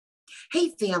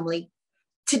Hey, family.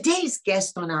 Today's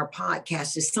guest on our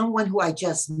podcast is someone who I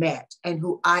just met and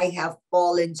who I have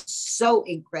fallen so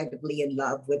incredibly in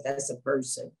love with as a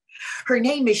person. Her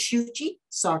name is Shuchi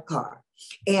Sarkar.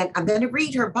 And I'm going to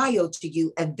read her bio to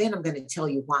you, and then I'm going to tell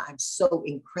you why I'm so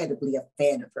incredibly a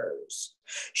fan of hers.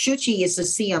 Shuchi is the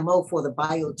CMO for the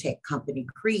biotech company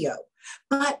Creo.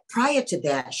 But prior to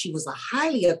that, she was a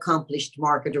highly accomplished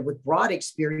marketer with broad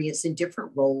experience in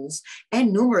different roles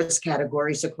and numerous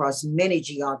categories across many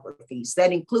geographies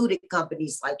that included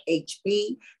companies like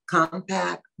HP,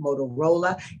 Compaq,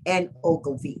 Motorola, and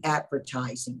Ogilvy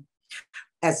Advertising.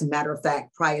 As a matter of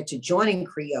fact, prior to joining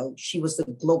Creo, she was the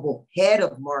global head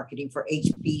of marketing for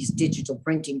HP's digital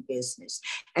printing business.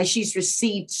 And she's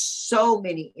received so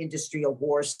many industry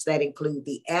awards that include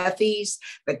the EFFIEs,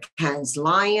 the Cannes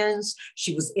Lions.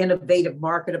 She was Innovative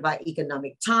Marketer by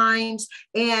Economic Times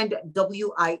and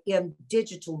WIM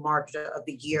Digital Marketer of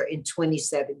the Year in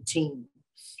 2017.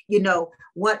 You know,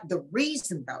 what the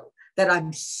reason, though, that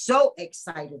I'm so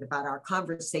excited about our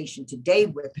conversation today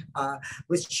with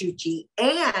Shuchi,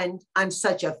 and I'm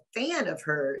such a fan of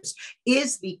hers,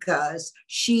 is because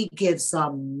she gives a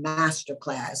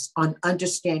masterclass on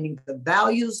understanding the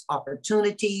values,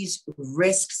 opportunities,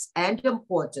 risks, and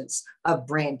importance of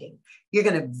branding. You're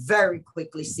going to very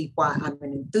quickly see why I'm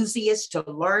an enthusiast to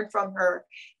learn from her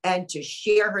and to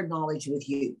share her knowledge with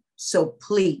you. So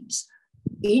please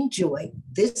enjoy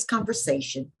this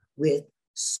conversation with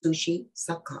Shuchi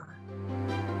Sarkar.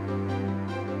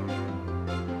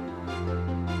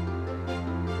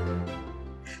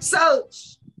 So,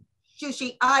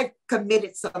 Shuchi, I've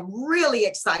committed some really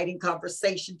exciting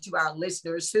conversation to our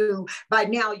listeners who by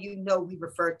now you know we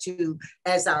refer to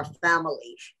as our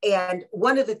family. And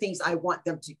one of the things I want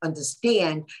them to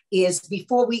understand is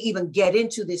before we even get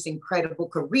into this incredible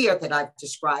career that I've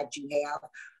described you have,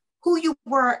 who you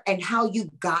were and how you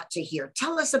got to here.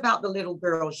 Tell us about the little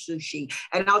girl, Shuchi.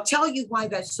 And I'll tell you why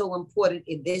that's so important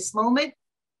in this moment.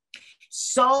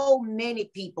 So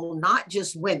many people, not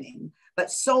just women,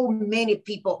 but so many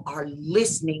people are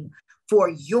listening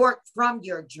from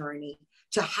your journey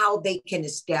to how they can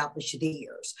establish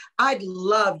theirs. I'd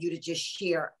love you to just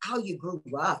share how you grew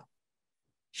up.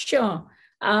 Sure.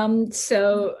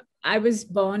 So I was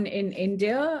born in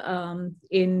India,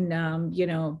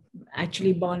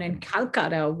 actually born in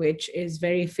Calcutta, which is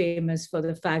very famous for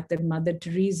the fact that Mother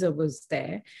Teresa was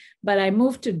there. But I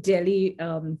moved to Delhi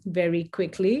very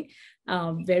quickly,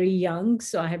 very young.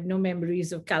 So I have no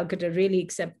memories of Calcutta really,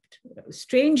 except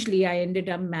strangely, I ended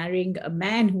up marrying a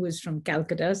man who was from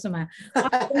Calcutta. So my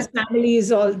husband's family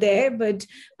is all there, but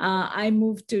I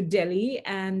moved to Delhi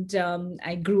and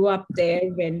I grew up there,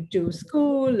 went to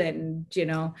school and,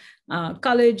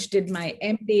 college, did my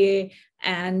MBA.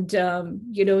 And,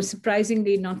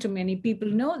 surprisingly, not too many people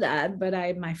know that, but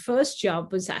my first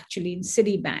job was actually in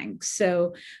Citibank.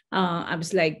 So I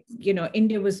was like,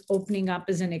 India was opening up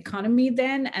as an economy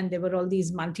then, and there were all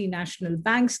these multinational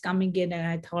banks coming in. And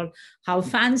I thought, how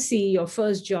fancy, your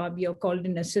first job, you're called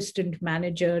an assistant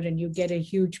manager and you get a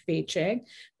huge paycheck.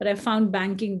 But I found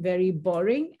banking very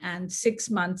boring. And 6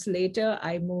 months later,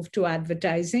 I moved to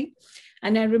advertising.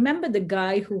 And I remember the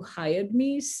guy who hired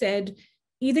me said,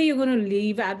 either you're going to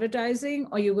leave advertising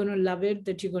or you're going to love it,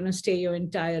 that you're going to stay your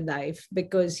entire life.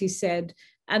 Because he said,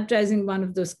 advertising, one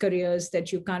of those careers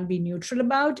that you can't be neutral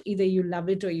about, either you love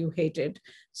it or you hate it.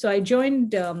 So I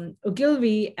joined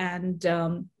Ogilvy and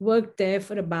worked there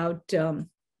for about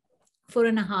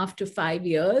 4.5 to 5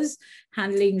 years,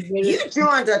 handling. You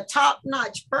joined a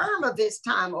top-notch firm of this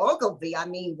time, Ogilvy. I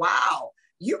mean, wow,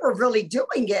 you were really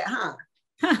doing it, huh?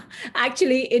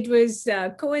 Actually, it was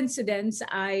a coincidence.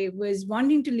 I was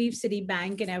wanting to leave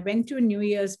Citibank and I went to a New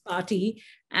Year's party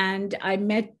and I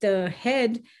met the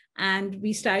head and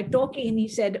we started talking and he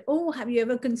said, oh, have you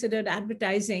ever considered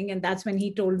advertising? And that's when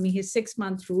he told me his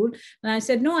 6-month rule. And I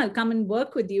said, no, I'll come and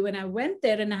work with you. And I went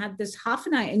there and I had this half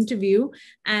an hour interview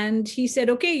and he said,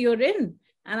 okay, you're in.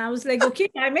 And I was like, okay,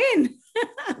 I'm in.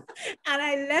 And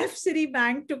I left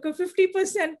Citibank, took a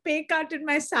 50% pay cut in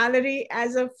my salary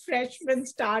as a freshman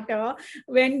starter,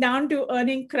 went down to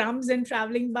earning crumbs and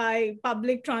traveling by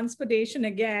public transportation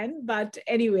again. But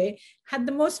anyway, had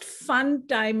the most fun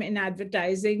time in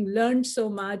advertising, learned so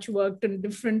much, worked in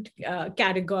different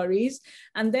categories.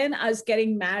 And then I was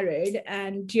getting married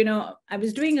and, I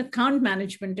was doing account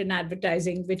management in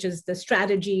advertising, which is the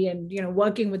strategy and,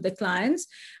 working with the clients.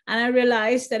 And I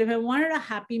realized that if I wanted a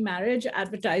happy marriage,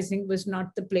 advertising was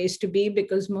not the place to be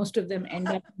because most of them end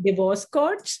up in divorce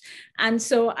courts. And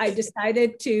so I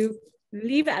decided to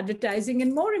leave advertising.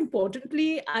 And more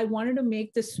importantly, I wanted to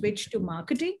make the switch to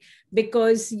marketing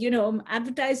because,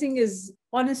 advertising is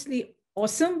honestly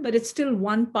awesome, but it's still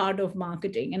one part of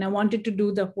marketing. And I wanted to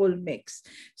do the whole mix.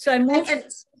 So I moved. And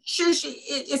Shuchi,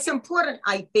 it's important,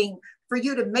 I think, for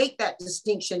you to make that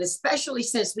distinction, especially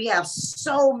since we have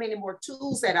so many more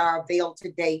tools that are available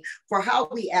today for how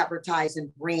we advertise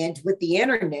and brand with the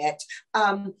internet.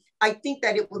 I think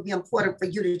that it would be important for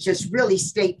you to just really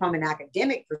state from an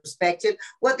academic perspective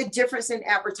what the difference in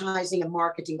advertising and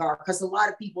marketing are, because a lot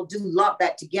of people do lump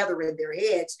that together in their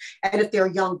heads. And if they're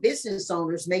young business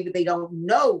owners, maybe they don't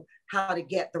know how to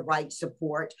get the right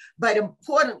support. But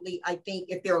importantly, I think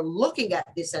if they're looking at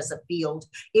this as a field,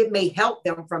 it may help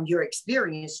them from your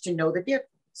experience to know the difference.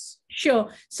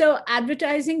 Sure. So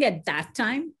advertising at that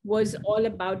time was all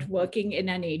about working in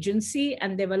an agency,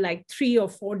 and there were like 3 or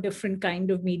 4 different kind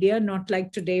of media, not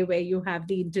like today where you have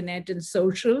the internet and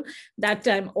social. That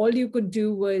time, all you could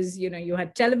do was, you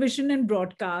had television and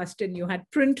broadcast, and you had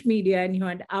print media, and you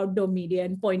had outdoor media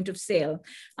and point of sale.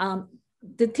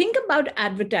 The thing about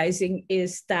advertising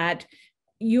is that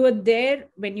you are there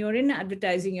when you're in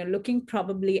advertising, you're looking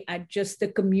probably at just the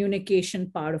communication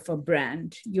part of a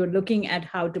brand. You're looking at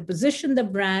how to position the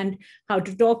brand, how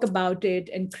to talk about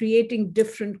it, and creating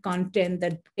different content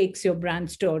that takes your brand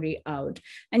story out.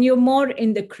 And you're more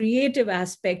in the creative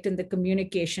aspect and the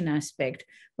communication aspect.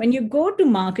 When you go to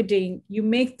marketing, you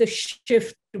make the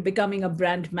shift to becoming a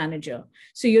brand manager.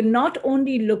 So you're not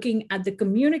only looking at the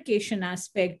communication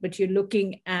aspect, but you're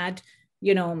looking at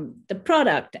the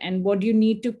product and what you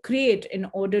need to create in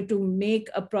order to make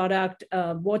a product.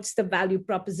 What's the value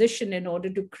proposition in order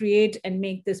to create and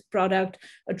make this product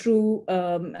a true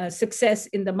success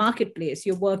in the marketplace.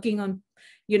 You're working on,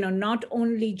 not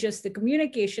only just the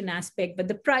communication aspect, but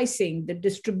the pricing, the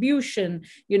distribution,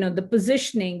 the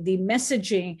positioning, the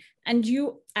messaging, and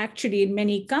you actually in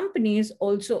many companies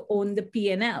also own the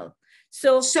P&L.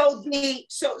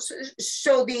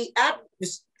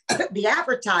 The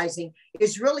advertising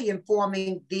is really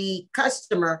informing the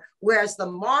customer, whereas the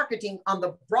marketing on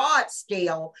the broad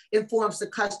scale informs the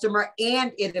customer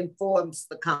and it informs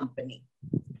the company.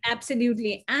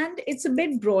 Absolutely. And it's a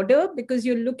bit broader because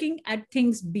you're looking at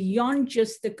things beyond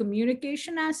just the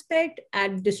communication aspect,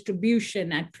 at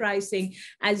distribution, at pricing.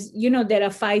 As there are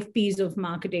 5 P's of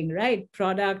marketing, right?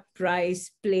 Product,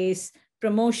 price, place,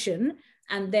 promotion.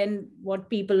 And then what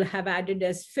people have added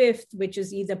as 5th, which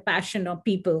is either passion or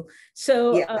people.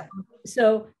 So,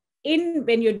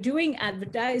 when you're doing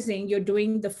advertising, you're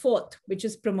doing the 4th, which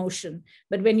is promotion.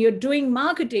 But when you're doing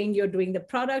marketing, you're doing the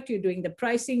product, you're doing the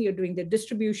pricing, you're doing the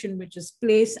distribution, which is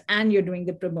place, and you're doing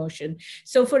the promotion.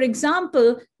 So for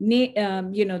example,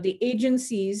 the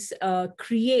agencies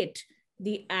create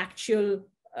the actual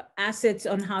assets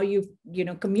on how you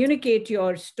communicate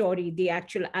your story, the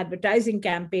actual advertising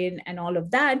campaign and all of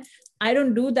that. I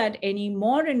don't do that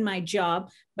anymore in my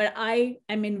job, but I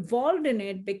am involved in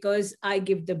it because I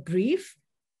give the brief.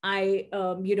 I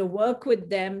work with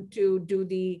them to do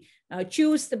the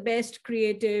choose the best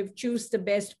creative, choose the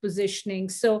best positioning.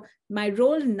 So my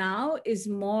role now is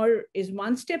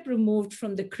one step removed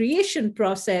from the creation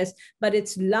process, but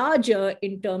it's larger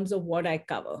in terms of what I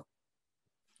cover.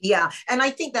 Yeah, and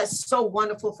I think that's so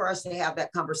wonderful for us to have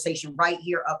that conversation right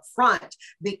here up front,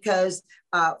 because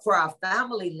for our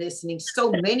family listening,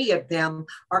 so many of them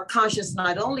are conscious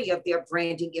not only of their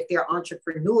branding, if they're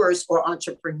entrepreneurs or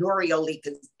entrepreneurially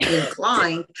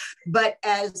inclined, but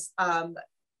as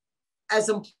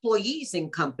employees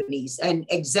in companies and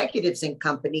executives in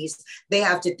companies, they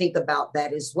have to think about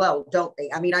that as well, don't they?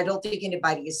 I mean, I don't think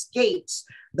anybody escapes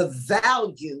the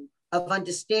value of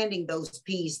understanding those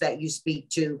P's that you speak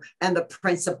to and the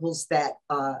principles that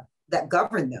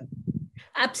govern them.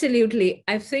 Absolutely.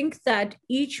 I think that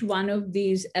each one of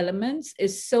these elements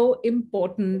is so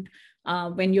important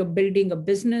when you're building a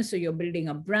business or you're building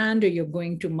a brand or you're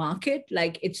going to market.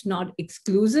 Like, it's not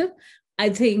exclusive. I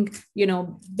think, there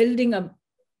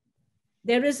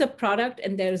is a product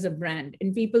and there is a brand,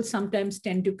 and people sometimes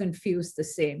tend to confuse the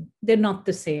same. They're not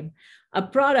the same. A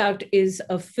product is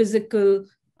a physical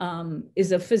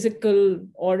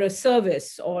or a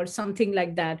service or something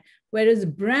like that. Whereas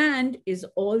brand is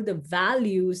all the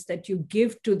values that you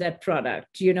give to that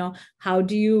product.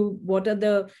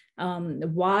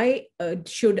 Why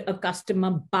should a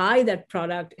customer buy that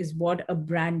product is what a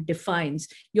brand defines.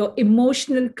 Your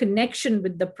emotional connection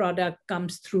with the product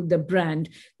comes through the brand,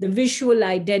 the visual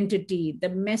identity, the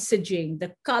messaging,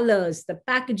 the colors, the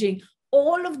packaging,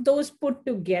 all of those put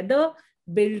together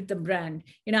build the brand.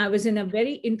 I was in a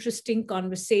very interesting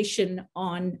conversation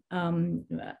on,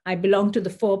 I belong to the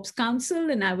Forbes Council,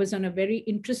 and I was on a very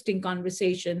interesting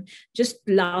conversation just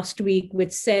last week,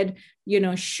 which said,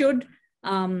 should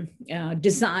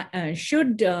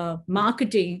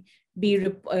marketing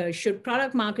should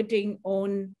product marketing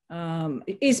own,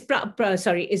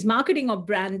 is marketing or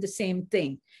brand the same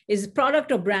thing? Is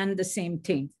product or brand the same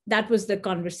thing? That was the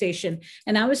conversation.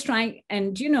 And I was trying,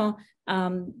 and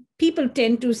people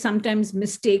tend to sometimes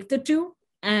mistake the two.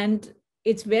 And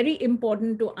it's very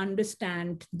important to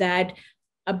understand that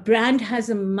a brand has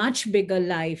a much bigger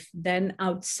life than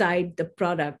outside the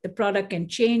product. The product can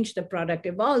change, the product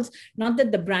evolves, not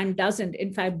that the brand doesn't.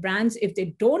 In fact, brands, if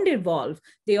they don't evolve,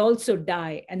 they also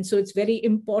die. And so it's very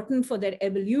important for that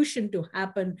evolution to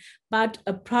happen. But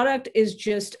a product is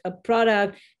just a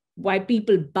product. Why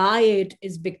people buy it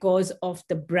is because of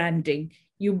the branding.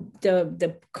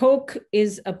 The Coke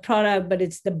is a product, but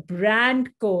it's the brand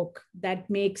Coke that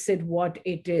makes it what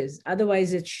it is.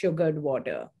 Otherwise, it's sugared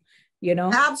water.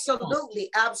 Absolutely.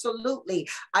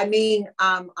 I mean,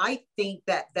 I think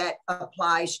that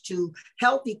applies to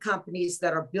healthy companies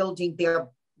that are building their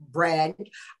brand.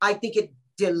 I think it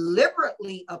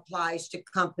deliberately applies to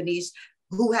companies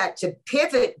who had to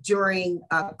pivot during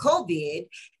COVID,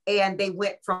 and they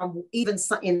went from even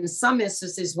in some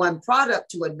instances one product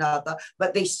to another,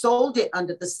 but they sold it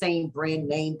under the same brand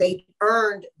name. They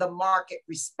earned the market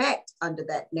respect under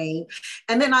that name.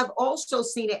 And then I've also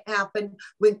seen it happen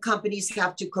when companies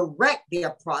have to correct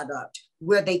their product,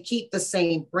 where they keep the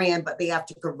same brand, but they have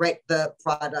to correct the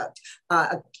product.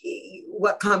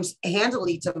 What comes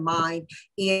handily to mind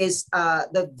is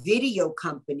the video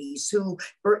companies who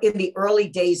were in the early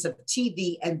days of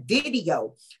TV and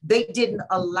video. They didn't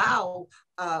allow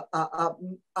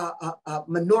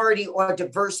minority or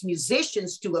diverse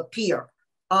musicians to appear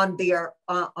on their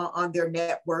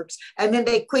networks. And then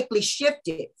they quickly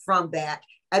shifted from that,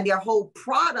 and their whole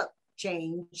product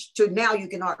changed to now you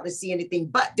can hardly see anything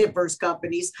but diverse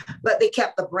companies, but they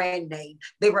kept the brand name.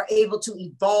 They were able to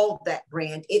evolve that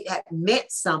brand. It had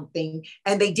meant something,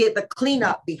 and they did the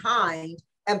cleanup behind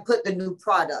and put the new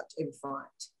product in front.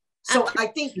 So I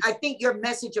think your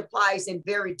message applies in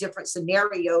very different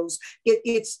scenarios.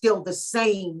 It's still the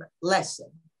same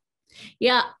lesson.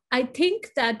 Yeah, I think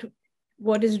that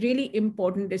what is really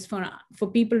important is for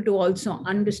people to also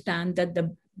understand that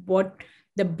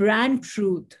the brand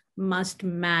truth must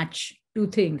match two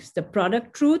things: the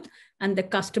product truth and the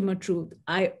customer truth.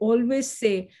 I always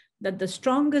say that the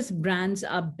strongest brands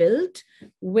are built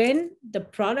when the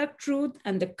product truth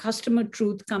and the customer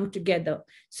truth come together.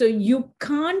 So you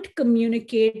can't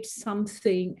communicate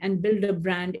something and build a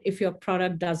brand if your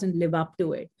product doesn't live up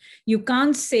to it. You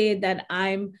can't say that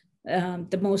I'm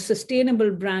the most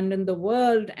sustainable brand in the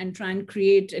world and try and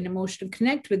create an emotional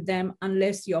connect with them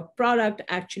unless your product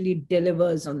actually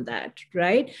delivers on that,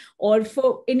 right? Or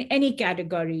in any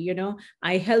category,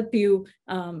 I help you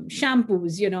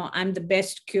shampoos, I'm the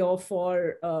best cure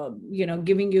for,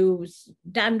 giving you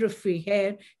dandruff-free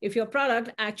hair. If your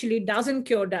product actually doesn't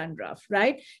cure dandruff,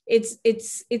 right?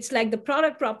 It's like the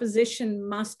product proposition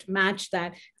must match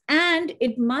that. And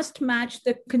it must match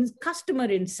the customer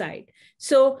insight.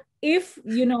 So if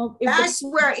that's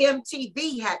where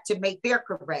MTV had to make their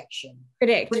correction.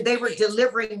 Correct. When they were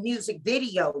delivering music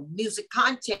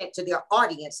content to their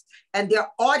audience, and their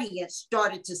audience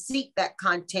started to seek that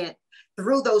content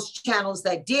through those channels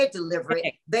that did deliver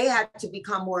it, they had to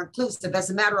become more inclusive. As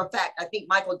a matter of fact, I think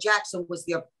Michael Jackson was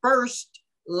their first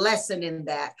lesson in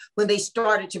that, when they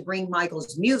started to bring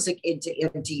Michael's music into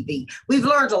MTV. We've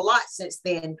learned a lot since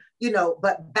then,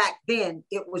 but back then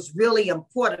it was really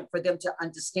important for them to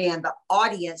understand the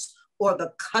audience or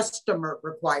the customer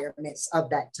requirements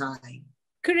of that time.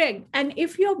 Correct. And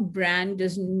if your brand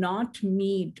does not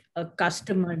meet a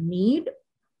customer need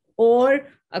or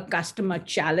a customer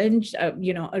challenge,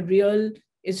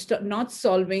 is not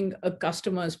solving a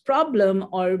customer's problem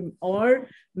or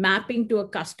mapping to a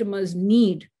customer's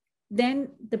need, then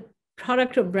the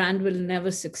product or brand will never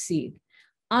succeed.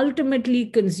 Ultimately,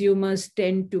 consumers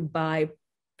tend to buy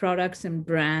products and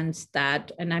brands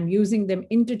that, and I'm using them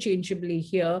interchangeably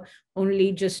here,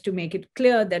 only just to make it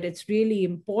clear that it's really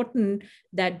important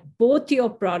that both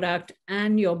your product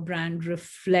and your brand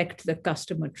reflect the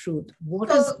customer truth.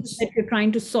 What is it that you're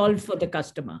trying to solve for the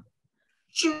customer?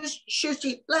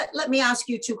 Shuchi, let me ask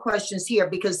you two questions here,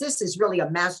 because this is really a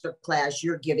master class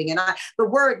you're giving. And the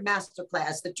word master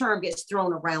class, the term gets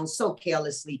thrown around so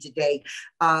carelessly today.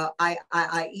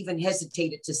 I even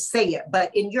hesitated to say it,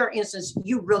 but in your instance,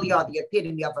 you really are the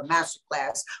epitome of a master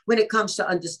class when it comes to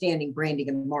understanding branding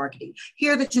and marketing.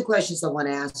 Here are the two questions I want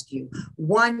to ask you.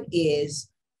 One is,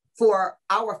 for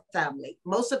our family,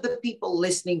 most of the people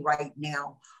listening right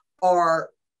now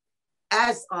are,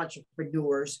 as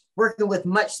entrepreneurs, working with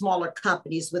much smaller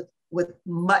companies with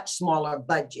much smaller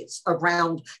budgets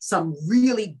around some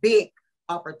really big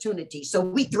opportunity. So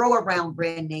we throw around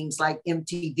brand names like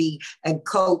MTV and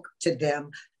Coke to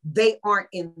them. They aren't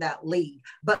in that league,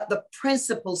 but the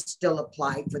principles still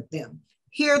apply for them.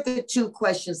 Here are the two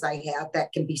questions I have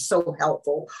that can be so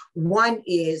helpful. One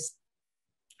is,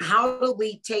 how do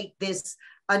we take this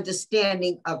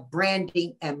understanding of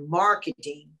branding and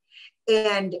marketing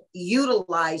and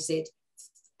utilize it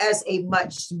as a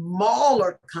much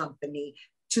smaller company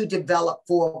to develop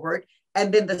forward?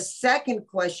 And then the second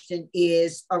question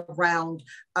is around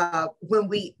when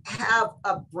we have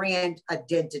a brand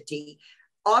identity,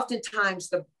 oftentimes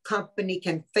the company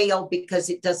can fail because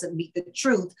it doesn't meet the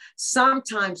truth.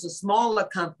 Sometimes a smaller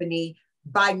company,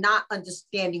 by not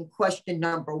understanding question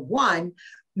number one,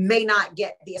 may not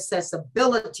get the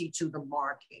accessibility to the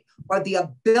market or the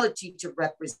ability to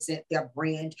represent their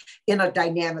brand in a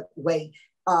dynamic way.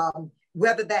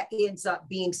 Whether that ends up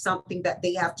being something that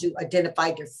they have to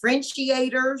identify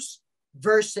differentiators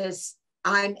versus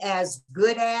I'm as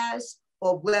good as,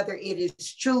 or whether it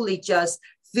is truly just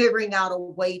figuring out a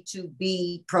way to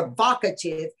be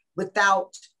provocative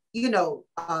without,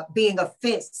 being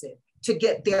offensive to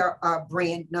get their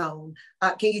brand known.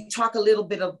 Can you talk a little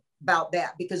bit about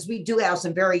that? Because we do have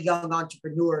some very young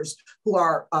entrepreneurs who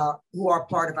are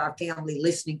part of our family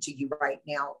listening to you right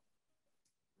now.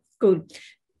 Cool.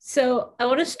 So I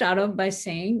want to start off by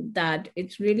saying that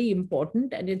it's really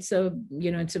important, and it's a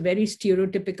very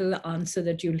stereotypical answer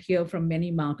that you'll hear from many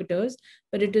marketers,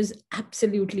 but it is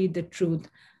absolutely the truth.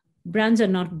 Brands are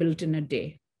not built in a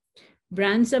day.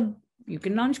 You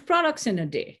can launch products in a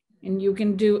day and you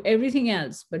can do everything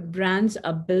else, but brands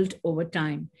are built over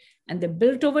time. And they're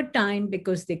built over time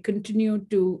because they continue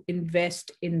to invest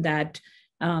in that,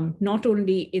 not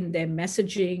only in their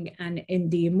messaging and in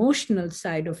the emotional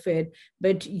side of it,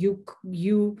 but you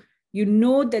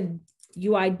know that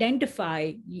you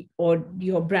identify or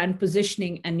your brand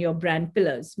positioning and your brand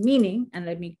pillars, meaning, and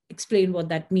let me explain what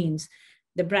that means.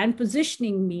 The brand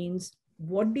positioning means,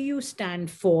 what do you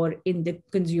stand for in the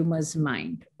consumer's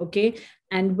mind? Okay.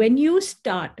 And when you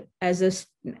start as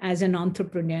an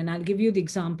entrepreneur, and I'll give you the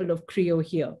example of Creo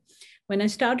here. When I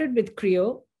started with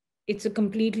Creo, it's a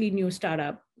completely new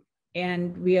startup,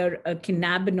 and we are a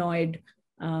cannabinoid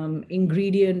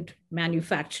ingredient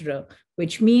manufacturer,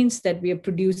 which means that we are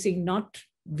producing not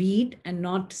weed and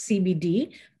not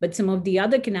CBD, but some of the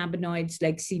other cannabinoids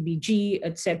like CBG,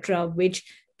 etc., which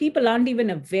people aren't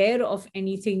even aware of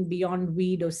anything beyond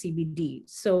weed or CBD.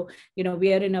 So,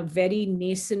 we are in a very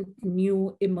nascent,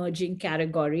 new emerging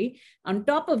category. On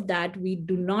top of that, we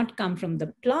do not come from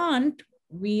the plant.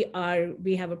 We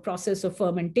have a process of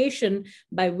fermentation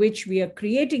by which we are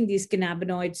creating these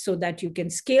cannabinoids so that you can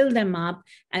scale them up,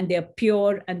 and they're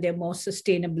pure and they're more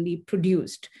sustainably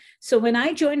produced. So when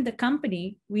I joined the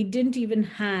company, we didn't even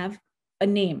have a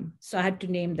name. So I had to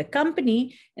name the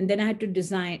company, and then I had to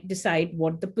decide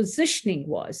what the positioning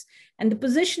was. And the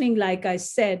positioning, like I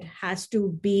said, has to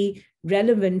be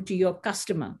relevant to your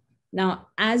customer. Now,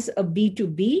 as a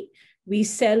B2B, we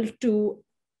sell to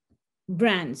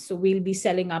brands. So we'll be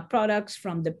selling our products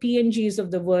from the P&Gs of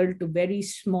the world to very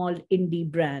small indie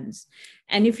brands.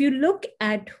 And if you look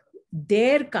at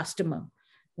their customer,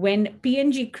 when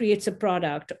P&G creates a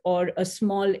product, or a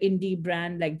small indie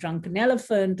brand like Drunken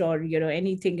Elephant, or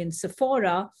anything in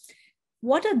Sephora,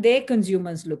 what are their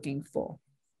consumers looking for?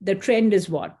 The trend is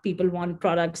what? People want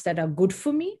products that are good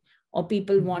for me, or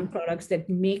people want products that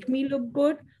make me look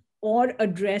good, or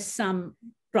address some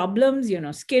problems,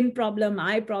 skin problem,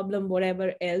 eye problem,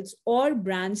 whatever else, or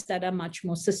brands that are much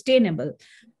more sustainable.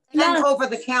 And over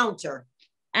the counter.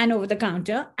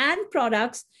 And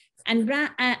products.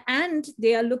 And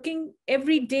they are looking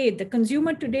every day. The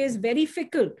consumer today is very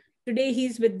fickle. Today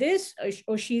he's with this,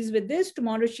 or she's with this.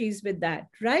 Tomorrow she's with that,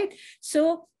 right?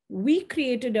 So we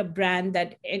created a brand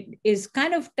that is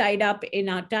kind of tied up in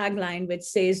our tagline, which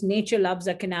says, nature loves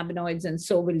our cannabinoids and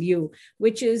so will you,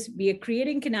 which is, we are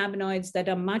creating cannabinoids that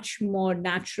are much more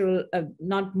natural,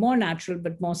 not more natural,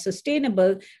 but more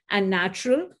sustainable and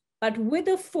natural, but with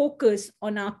a focus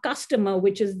on our customer,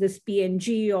 which is this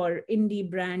P&G or indie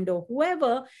brand or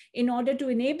whoever, in order to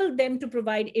enable them to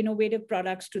provide innovative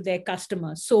products to their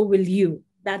customers. So will you.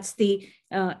 That's the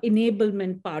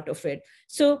enablement part of it.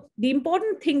 So the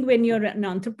important thing when you're an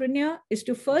entrepreneur is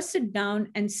to first sit down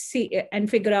and see and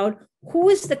figure out who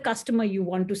is the customer you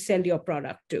want to sell your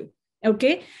product to.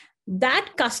 Okay,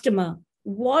 that customer,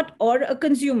 or a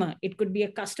consumer. It could be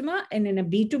a customer and in a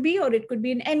B2B, or it could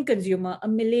be an end consumer, a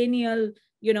millennial,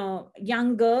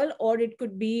 young girl, or it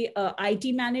could be a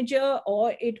IT manager,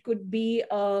 or it could be,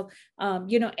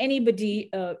 anybody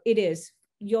it is.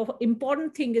 Your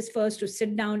important thing is first to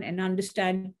sit down and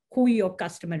understand who your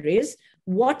customer is,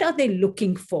 what are they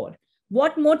looking for?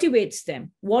 What motivates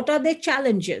them? What are their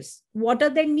challenges? What are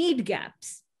their need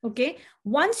gaps? Okay.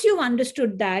 Once you've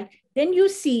understood that, then you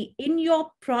see in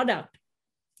your product,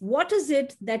 what is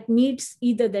it that meets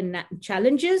either the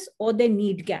challenges or their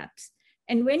need gaps?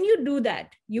 And when you do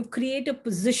that, you create a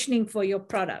positioning for your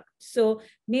product. So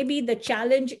maybe the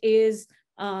challenge is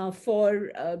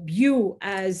for you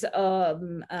as,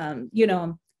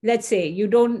 let's say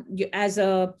as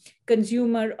a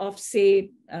consumer of,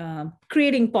 say,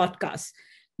 creating podcasts,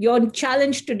 your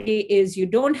challenge today is you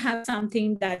don't have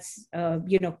something that's,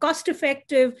 cost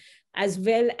effective, as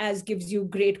well as gives you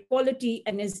great quality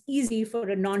and is easy for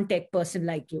a non-tech person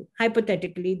like you.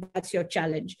 Hypothetically, that's your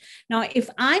challenge. Now, if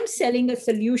I'm selling a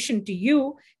solution to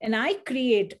you and I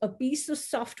create a piece of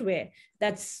software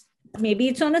that's, maybe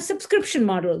it's on a subscription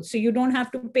model, so you don't have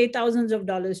to pay thousands of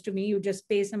dollars to me, you just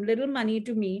pay some little money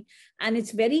to me, and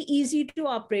it's very easy to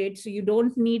operate, so you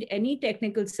don't need any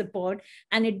technical support,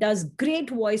 and it does great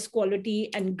voice quality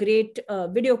and great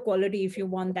video quality if you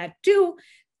want that too,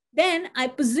 then I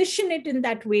position it in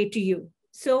that way to you.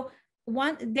 So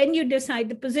then you decide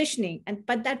the positioning,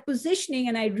 but that positioning,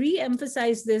 and I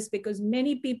re-emphasize this because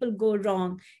many people go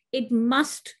wrong, it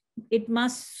must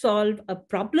solve a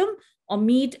problem or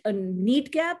meet a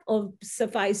need gap or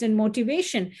suffice in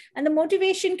motivation. And the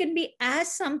motivation can be as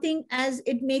something as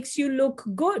it makes you look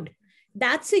good.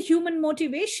 That's a human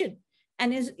motivation.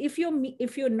 And if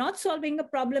you're not solving a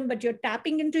problem, but you're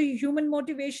tapping into human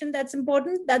motivation, that's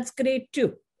important, that's great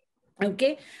too.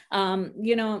 Okay.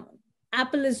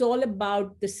 Apple is all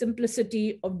about the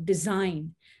simplicity of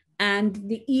design and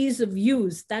the ease of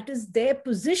use. That is their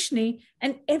positioning,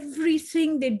 and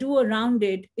everything they do around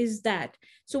it is that.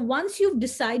 So once you've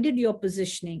decided your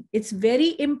positioning, it's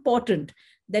very important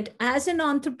that as an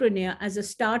entrepreneur, as a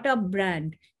startup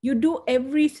brand, you do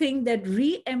everything that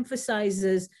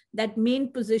re-emphasizes that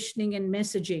main positioning and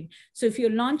messaging. So if you're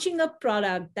launching a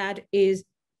product that is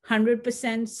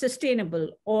 100% sustainable,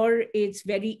 or it's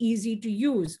very easy to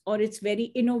use, or it's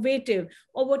very innovative,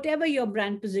 or whatever your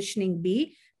brand positioning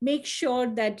be, make sure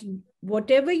that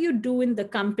whatever you do in the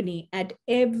company at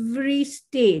every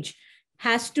stage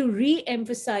has to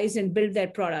re-emphasize and build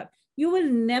that product. You will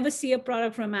never see a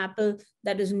product from Apple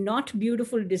that is not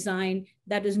beautiful design,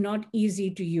 that is not easy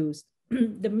to use.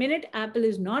 The minute Apple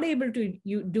is not able to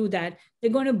do that, they're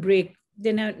going to break.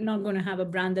 They're not going to have a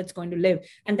brand that's going to live.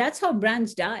 And that's how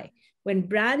brands die. When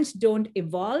brands don't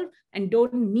evolve and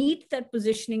don't meet that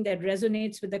positioning that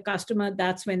resonates with the customer,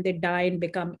 that's when they die and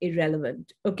become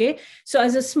irrelevant. Okay. So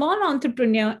as a small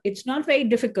entrepreneur, it's not very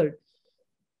difficult.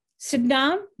 Sit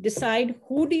down, decide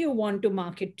who do you want to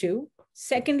market to.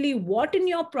 Secondly, what in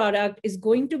your product is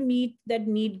going to meet that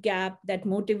need gap, that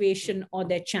motivation, or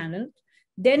that channel.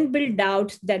 Then build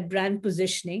out that brand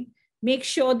positioning. Make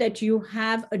sure that you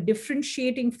have a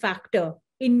differentiating factor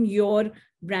in your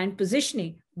brand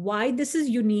positioning. Why this is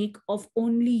unique of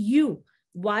only you.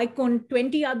 Why can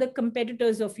 20 other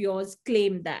competitors of yours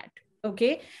claim that?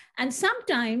 Okay. And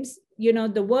sometimes,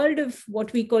 the world of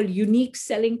what we call unique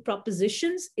selling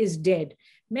propositions is dead.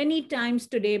 Many times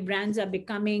today, brands are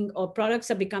becoming, or products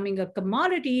are becoming, a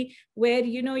commodity where,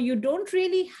 you don't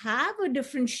really have a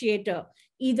differentiator,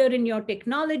 either in your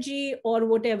technology or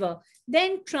whatever.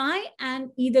 Then try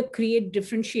and either create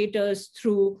differentiators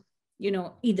through,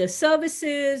 either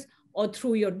services or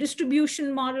through your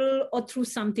distribution model or through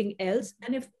something else.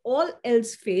 And if all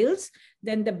else fails,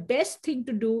 then the best thing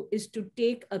to do is to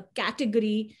take a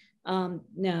category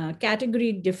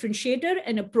differentiator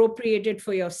and appropriate it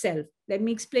for yourself. Let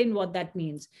me explain what that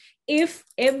means. If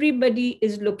everybody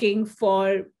is looking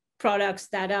for products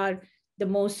that are the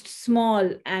most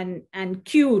small and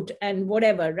cute and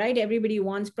whatever, right? Everybody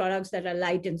wants products that are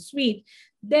light and sweet.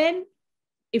 Then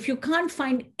if you can't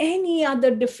find any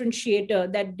other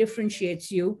differentiator that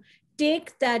differentiates you,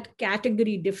 take that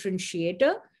category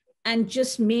differentiator and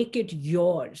just make it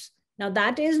yours. Now,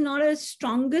 that is not a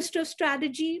strongest of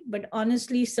strategy, but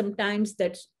honestly, sometimes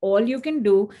that's all you can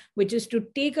do, which is to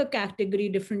take a category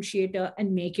differentiator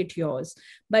and make it yours.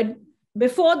 But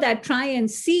before that, try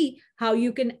and see how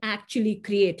you can actually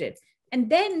create it. And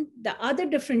then the other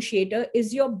differentiator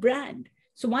is your brand.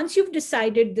 So once you've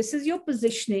decided this is your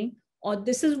positioning, or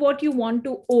this is what you want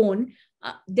to own,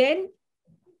 then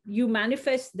you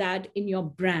manifest that in your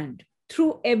brand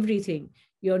through everything.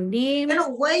 Your name. In a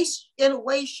way,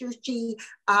 Shuchi,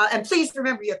 and please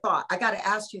remember your thought. I got to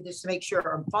ask you this to make sure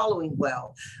I'm following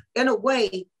well. In a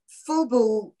way,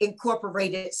 FUBU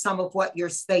incorporated some of what you're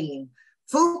saying.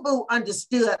 FUBU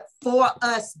understood for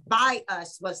us, by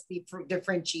us was the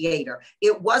differentiator.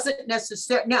 It wasn't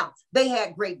necessary. Now, they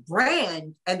had great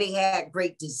brand and they had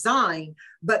great design,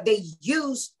 but they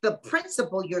used the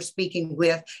principle you're speaking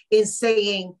with in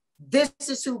saying, this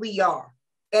is who we are.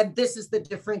 And this is the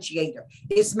differentiator.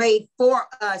 It's made for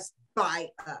us, by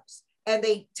us. And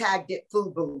they tagged it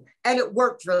FUBU. And it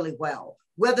worked really well.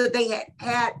 Whether they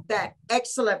had that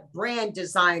excellent brand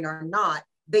design or not,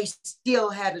 they still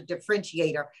had a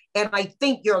differentiator. And I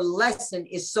think your lesson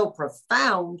is so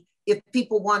profound if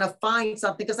people want to find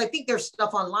something, because I think there's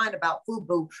stuff online about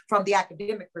FUBU from the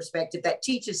academic perspective that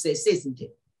teaches this, isn't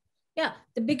it? Yeah,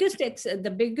 the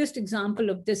biggest example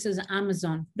of this is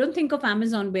Amazon. Don't think of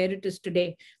Amazon where it is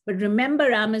today, but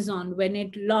remember Amazon when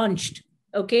it launched,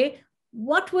 okay?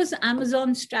 What was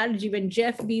Amazon's strategy when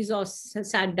Jeff Bezos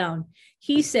sat down?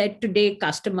 He said today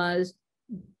customers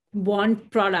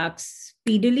want products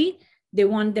speedily, they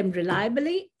want them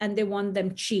reliably, and they want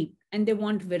them cheap, and they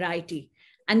want variety.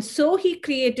 And so he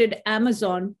created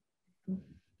Amazon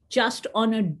just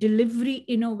on a delivery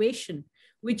innovation,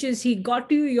 which is he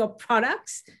got you your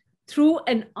products through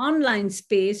an online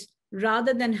space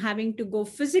rather than having to go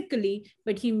physically,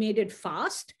 but he made it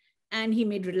fast and he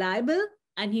made reliable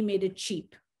and he made it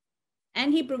cheap.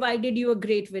 And he provided you a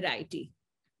great variety.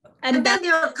 And then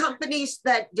there are companies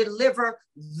that deliver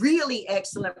really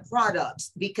excellent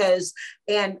products because,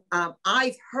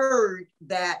 I've heard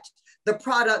that the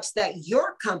products that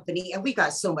your company, and we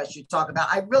got so much to talk about.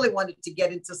 I really wanted to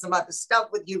get into some other stuff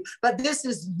with you, but this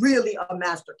is really a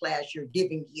masterclass you're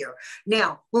giving here.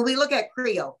 Now, when we look at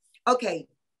Creo, okay,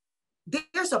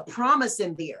 there's a promise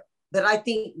in there that I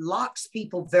think locks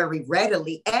people very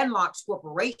readily and locks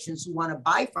corporations who want to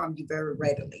buy from you very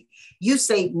readily. You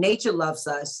say nature loves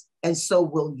us and so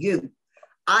will you.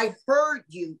 I heard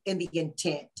you in the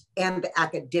intent and the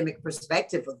academic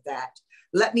perspective of that.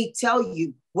 Let me tell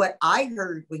you what I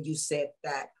heard when you said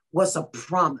that was a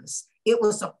promise. It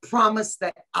was a promise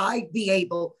that I'd be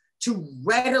able to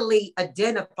readily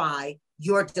identify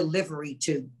your delivery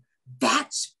to.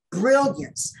 That's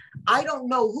brilliance. I don't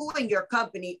know who in your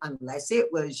company, unless it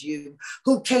was you,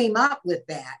 who came up with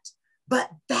that, but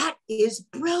that is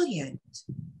brilliant.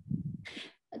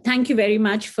 Thank you very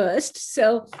much first.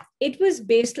 So it was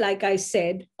based, like I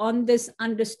said, on this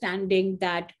understanding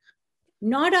that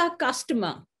not our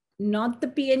customer, not the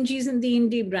P&Gs and the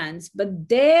indie brands, but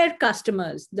their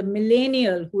customers, the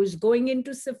millennial who is going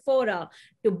into Sephora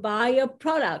to buy a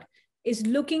product, is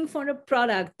looking for a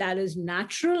product that is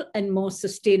natural and more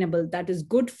sustainable, that is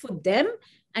good for them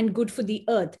and good for the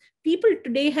earth. People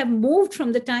today have moved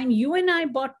from the time you and I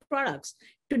bought products.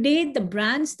 Today, the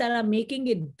brands that are making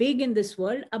it big in this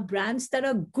world are brands that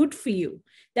are good for you,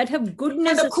 that have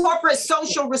goodness. And the corporate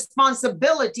social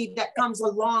responsibility that comes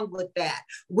along with that,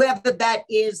 whether that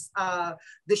is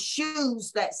the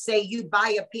shoes that say you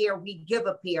buy a pair, we give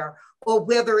a pair, or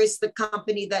whether it's the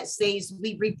company that says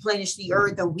we replenish the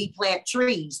earth and we plant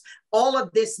trees. All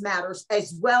of this matters,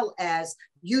 as well as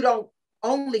you don't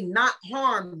only not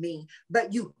harm me,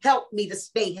 but you help me to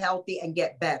stay healthy and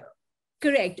get better.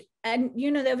 Correct. And,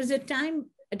 you know, there was a time,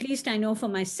 at least I know for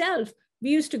myself, we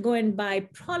used to go and buy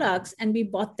products and we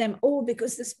bought them, oh,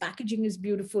 because this packaging is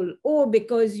beautiful. Oh,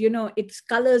 because, you know, its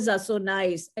colors are so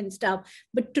nice and stuff.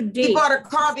 But today— we bought a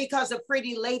car because a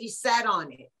pretty lady sat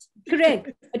on it.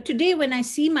 Correct. But today, when I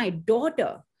see my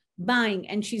daughter buying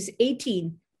and she's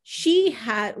 18, she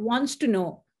wants to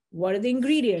know, what are the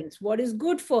ingredients? What is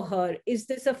good for her? Is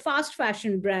this a fast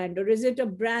fashion brand or is it a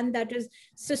brand that is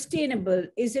sustainable?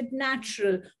 Is it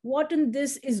natural? What in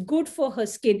this is good for her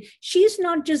skin? She's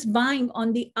not just buying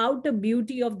on the outer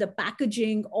beauty of the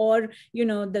packaging or, you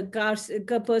know, the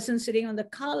person sitting on the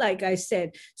car, like I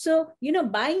said. So, you know,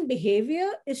 buying behavior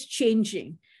is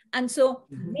changing. And so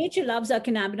Nature Loves Our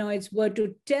Cannabinoids were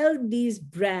to tell these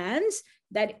brands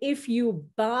that if you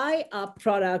buy our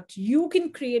product, you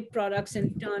can create products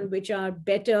in turn which are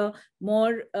better,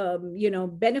 more,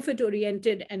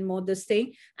 benefit-oriented and more this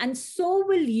thing. And so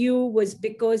will you was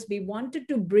because we wanted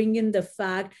to bring in the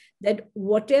fact that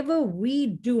whatever we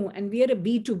do, and we are a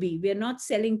B2B, we are not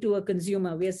selling to a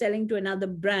consumer, we are selling to another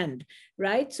brand,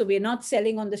 right? So we're not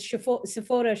selling on the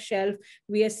Sephora shelf,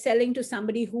 we are selling to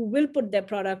somebody who will put their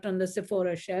product on the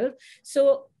Sephora shelf.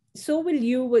 So will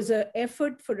you was an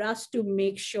effort for us to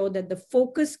make sure that the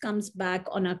focus comes back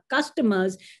on our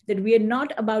customers, that we are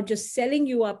not about just selling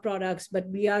you our products, but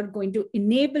we are going to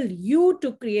enable you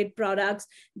to create products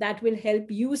that will help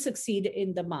you succeed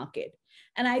in the market.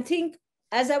 And I think,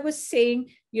 as I was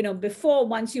saying, you know, before,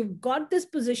 once you've got this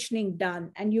positioning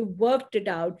done and you've worked it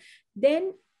out,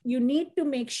 then you need to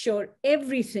make sure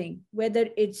everything, whether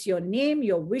it's your name,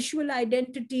 your visual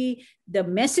identity, the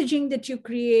messaging that you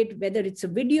create, whether it's a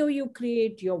video you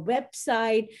create, your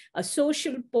website, a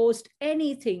social post,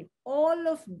 anything, all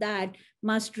of that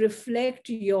must reflect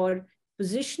your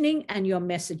positioning and your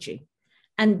messaging.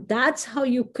 And that's how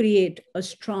you create a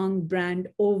strong brand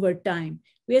over time.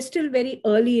 We are still very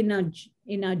early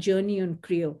in our journey on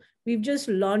Creo. We've just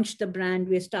launched the brand.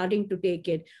 We're starting to take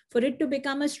it. For it to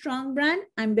become a strong brand,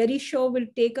 I'm very sure will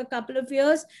take a couple of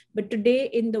years. But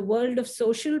today, in the world of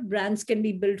social, brands can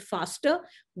be built faster.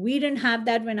 We didn't have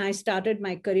that when I started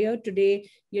my career. Today,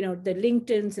 you know, the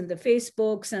LinkedIns and the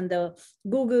Facebooks and the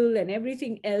Google and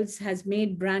everything else has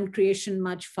made brand creation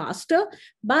much faster.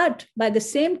 But by the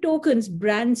same tokens,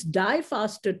 brands die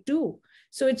faster too.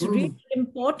 So it's really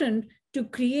important to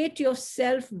create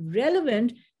yourself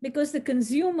relevant, because the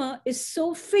consumer is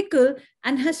so fickle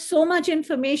and has so much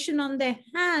information on their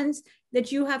hands that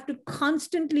you have to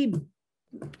constantly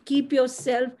keep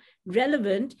yourself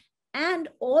relevant. And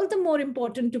all the more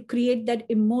important to create that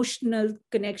emotional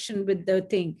connection with the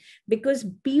thing, because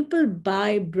people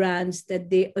buy brands that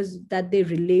they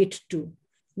relate to,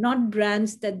 not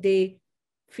brands that they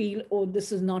feel, oh,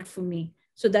 this is not for me.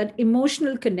 So that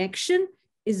emotional connection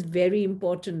is very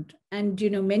important. And, you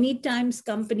know, many times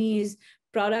companies,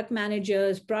 product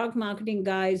managers, product marketing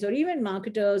guys, or even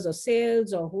marketers or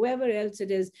sales or whoever else it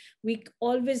is, we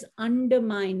always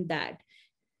undermine that.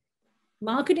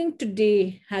 Marketing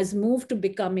today has moved to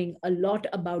becoming a lot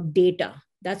about data.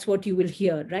 That's what you will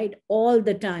hear, right? All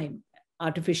the time.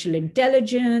 Artificial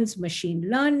intelligence, machine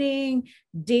learning,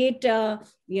 data,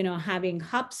 you know, having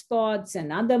HubSpots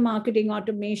and other marketing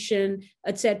automation,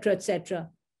 et cetera, et cetera.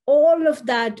 All of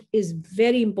that is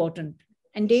very important.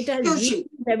 And data has really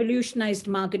revolutionized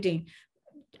marketing.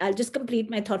 I'll just complete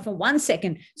my thought for 1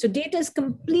 second. So data is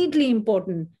completely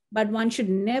important, but one should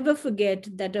never forget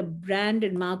that a brand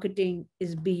in marketing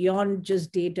is beyond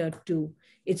just data too.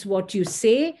 It's what you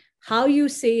say, how you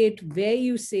say it, where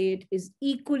you say it is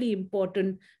equally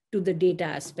important to the data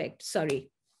aspect.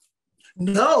 Sorry.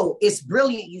 No, it's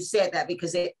brilliant you said that,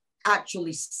 because it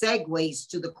actually segues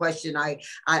to the question I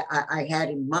had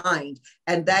in mind,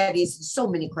 and that is so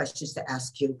many questions to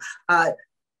ask you.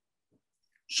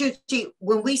 Shuchi,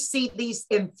 when we see these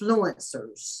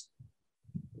influencers,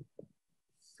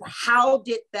 how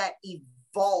did that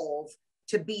evolve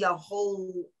to be a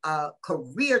whole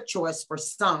career choice for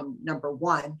some, number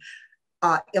one?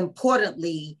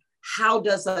 Importantly, how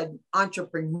does an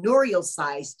entrepreneurial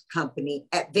sized company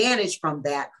advantage from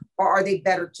that? Or are they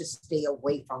better to stay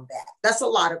away from that? That's a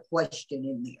lot of question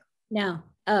in there.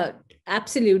 Yeah,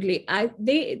 absolutely.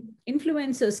 The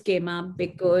influencers came up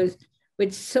because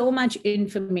with so much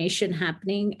information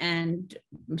happening and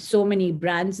so many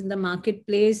brands in the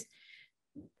marketplace,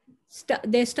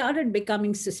 there started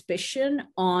becoming suspicion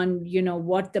on, you know,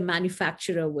 what the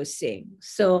manufacturer was saying.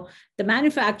 So the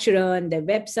manufacturer and their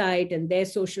website and their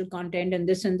social content and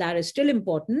this and that is still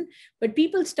important, but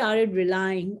people started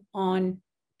relying on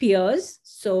peers.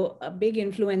 So a big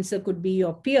influencer could be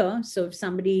your peer. So if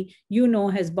somebody you know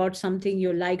has bought something,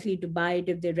 you're likely to buy it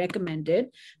if they recommend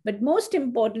it. But most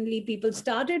importantly, people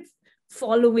started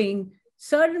following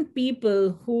certain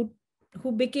people who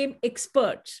became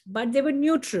experts, but they were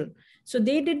neutral. So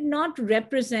they did not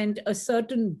represent a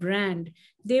certain brand.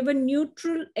 They were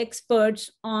neutral experts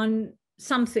on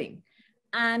something.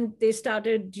 And they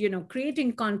started, you know,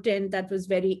 creating content that was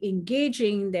very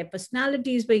engaging. Their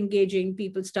personalities were engaging.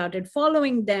 People started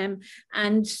following them.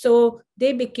 And so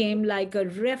they became like a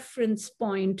reference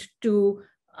point to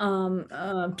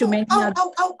many other.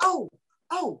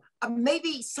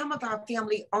 Maybe some of our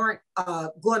family aren't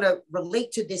going to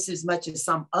relate to this as much as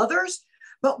some others,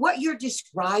 but what you're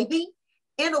describing,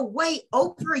 in a way,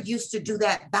 Oprah used to do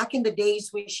that back in the days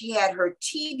when she had her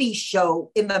TV show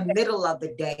in the middle of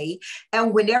the day.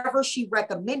 And whenever she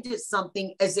recommended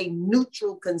something as a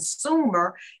neutral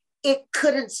consumer, it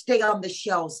couldn't stay on the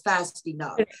shelves fast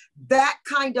enough. That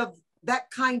kind of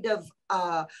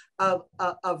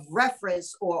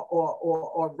reference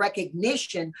or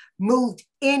recognition moved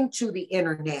into the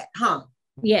internet, huh?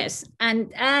 Yes,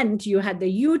 and you had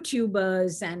the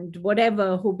YouTubers and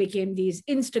whatever who became these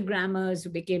Instagrammers,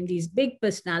 who became these big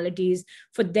personalities.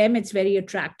 For them, it's very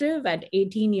attractive. At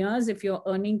 18 years, if you're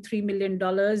earning $3 million,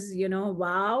 you know,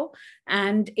 wow.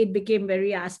 And it became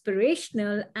very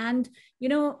aspirational. And, you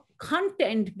know,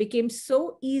 content became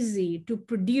so easy to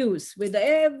produce with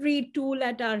every tool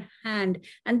at our hand.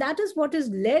 And that is what has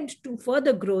led to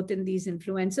further growth in these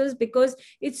influencers, because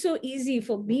it's so easy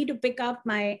for me to pick up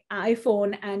my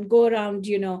iPhone and go around,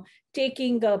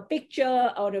 taking a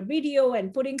picture or a video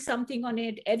and putting something on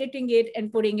it, editing it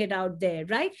and putting it out there,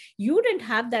 right? You didn't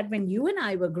have that when you and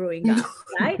I were growing up,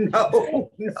 right? No.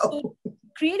 So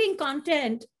creating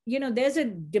content, there's a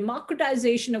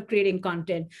democratization of creating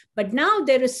content, but now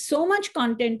there is so much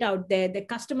content out there that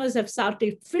customers have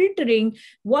started filtering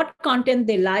what content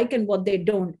they like and what they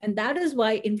don't. And that is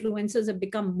why influencers have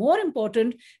become more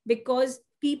important, because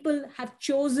people have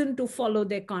chosen to follow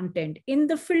their content. In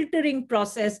the filtering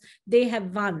process, they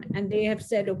have won and they have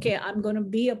said, okay, I'm going to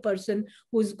be a person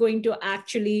who's going to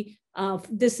actually,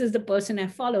 this is the person I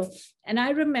follow. And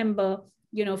I remember,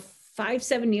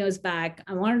 5-7 years back,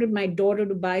 I wanted my daughter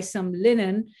to buy some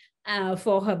linen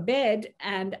for her bed.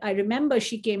 And I remember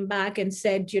she came back and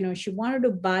said, she wanted to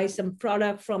buy some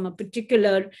product from a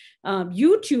particular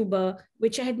YouTuber,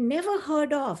 which I had never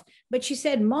heard of. But she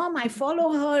said, Mom, I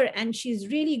follow her and she's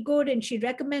really good. And she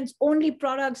recommends only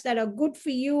products that are good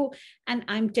for you. And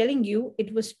I'm telling you,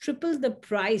 it was triple the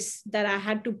price that I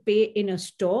had to pay in a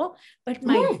store. But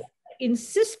my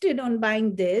insisted on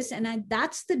buying this. And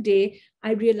that's the day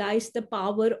I realized the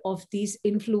power of these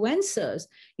influencers.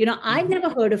 I never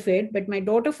heard of it, but my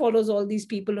daughter follows all these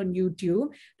people on YouTube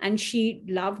and she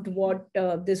loved what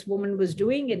this woman was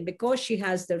doing. And because she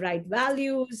has the right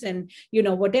values and,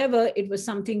 whatever, it was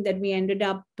something that we ended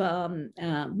up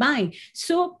buying.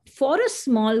 So for a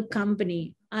small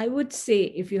company, I would say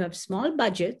if you have small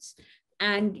budgets,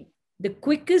 and the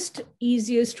quickest,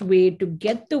 easiest way to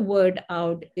get the word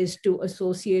out is to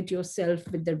associate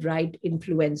yourself with the right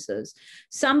influencers.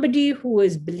 Somebody who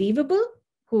is believable,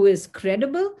 who is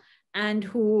credible, and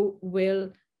who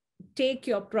will take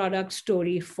your product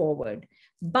story forward.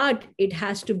 But it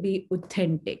has to be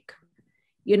authentic.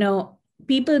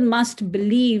 People must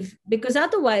believe, because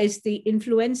otherwise the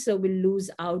influencer will lose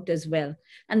out as well.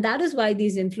 And that is why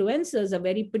these influencers are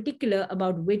very particular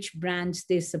about which brands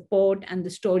they support and the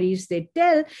stories they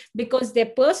tell, because their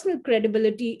personal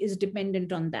credibility is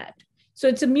dependent on that. So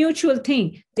it's a mutual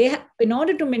thing. In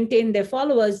order to maintain their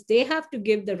followers, they have to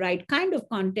give the right kind of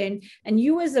content. And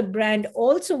you as a brand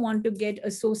also want to get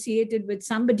associated with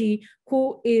somebody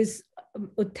who is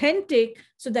authentic,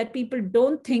 so that people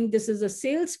don't think this is a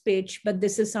sales pitch, but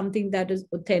this is something that is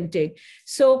authentic.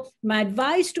 So my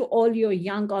advice to all your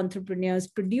young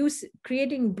entrepreneurs,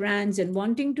 creating brands and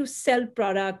wanting to sell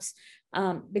products,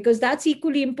 because that's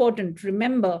equally important.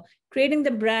 Remember, creating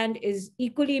the brand is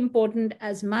equally important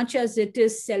as much as it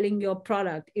is selling your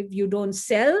product. If you don't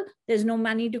sell, there's no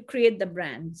money to create the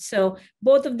brand. So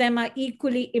both of them are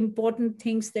equally important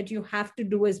things that you have to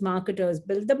do as marketers: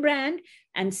 build the brand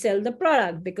and sell the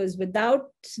product, because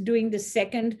without doing the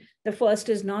second, the first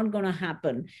is not going to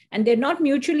happen. And they're not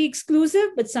mutually exclusive,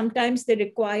 but sometimes they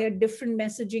require different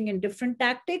messaging and different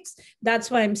tactics.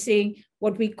 That's why I'm saying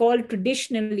what we call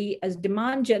traditionally as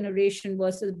demand generation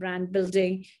versus brand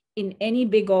building in any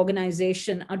big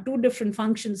organization are two different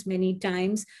functions many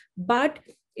times. But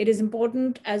it is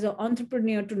important as an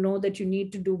entrepreneur to know that you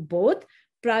need to do both.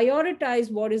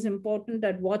 Prioritize what is important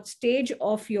at what stage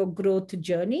of your growth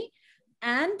journey.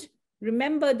 And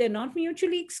remember, they're not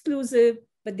mutually exclusive,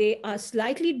 but they are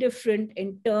slightly different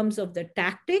in terms of the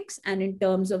tactics and in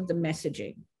terms of the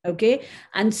messaging. Okay.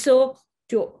 And so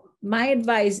my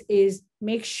advice is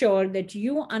make sure that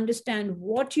you understand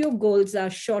what your goals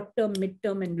are, short-term,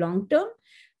 mid-term, and long-term.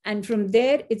 And from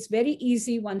there, it's very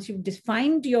easy once you've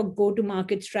defined your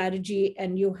go-to-market strategy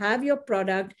and you have your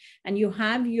product and you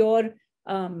have your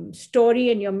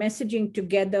story and your messaging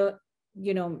together,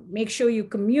 make sure you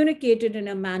communicate it in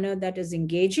a manner that is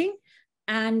engaging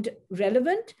and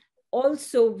relevant.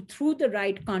 Also, through the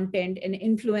right content, and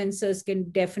influencers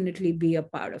can definitely be a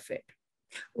part of it.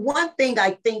 One thing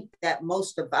I think that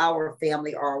most of our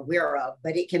family are aware of,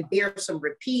 but it can bear some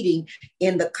repeating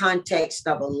in the context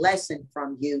of a lesson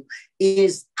from you,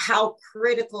 is how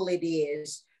critical it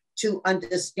is to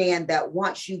understand that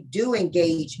once you do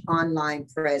engage online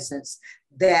presence,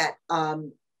 that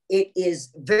it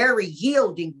is very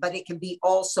yielding, but it can be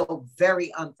also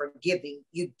very unforgiving.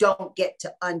 You don't get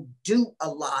to undo a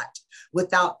lot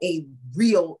without a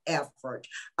real effort.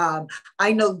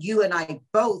 I know you and I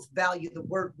both value the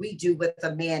work we do with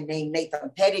a man named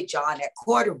Nathan Pettijohn at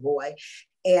Corduroy,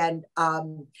 and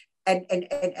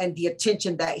the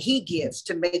attention that he gives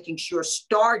to making sure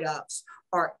startups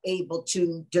are able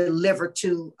to deliver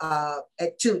to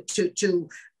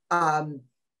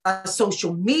a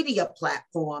social media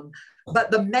platform,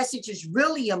 but the message is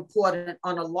really important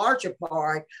on a larger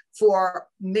part for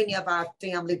many of our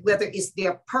family, whether it's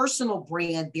their personal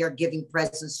brand they're giving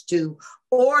presence to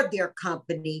or their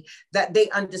company, that they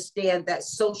understand that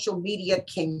social media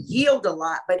can yield a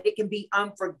lot, but it can be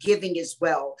unforgiving as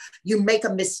well. You make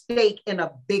a mistake in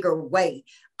a bigger way.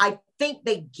 I think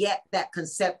they get that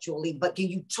conceptually, but can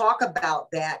you talk about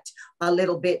that a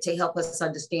little bit to help us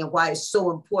understand why it's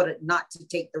so important not to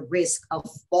take the risk of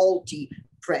faulty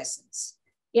presence?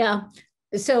 Yeah.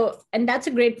 So, and that's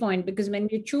a great point, because when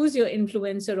you choose your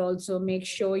influencer, also make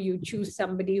sure you choose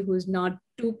somebody who's not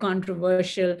too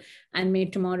controversial and may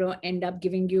tomorrow end up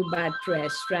giving you bad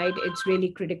press, right? It's really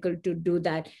critical to do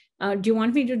that. Do you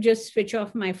want me to just switch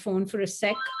off my phone for a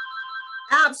sec?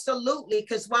 Absolutely,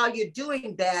 because while you're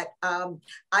doing that,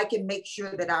 I can make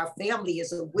sure that our family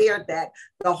is aware that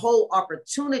the whole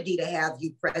opportunity to have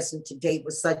you present today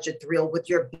was such a thrill with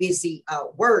your busy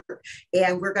work.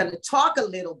 And we're going to talk a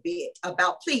little bit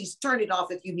about, please turn it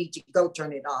off if you need to go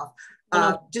turn it off.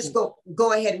 Just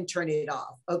go ahead and turn it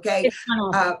off, okay?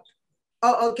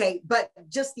 Oh, okay. But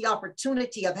just the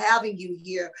opportunity of having you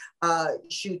here,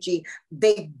 Shuchi,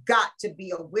 they've got to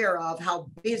be aware of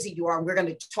how busy you are. And we're going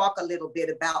to talk a little bit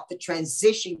about the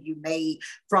transition you made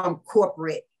from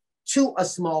corporate to a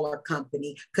smaller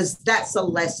company, because that's a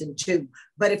lesson too.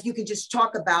 But if you can just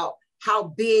talk about how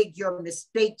big your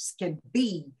mistakes can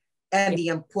be and the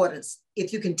importance,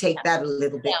 if you can take that a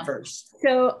little bit first.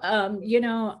 So,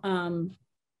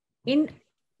 in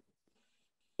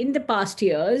the past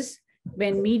years,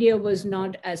 when media was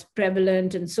not as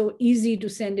prevalent and so easy to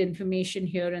send information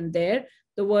here and there,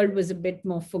 the world was a bit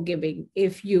more forgiving.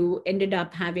 If you ended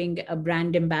up having a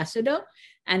brand ambassador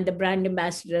and the brand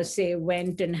ambassador, say,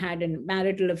 went and had a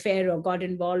marital affair or got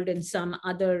involved in some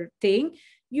other thing,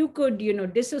 you could,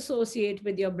 disassociate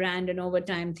with your brand, and over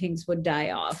time things would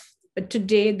die off. But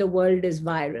today the world is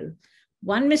viral.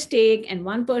 One mistake and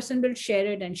one person will share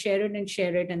it and share it and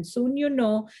share it. And soon,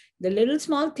 the little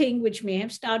small thing which may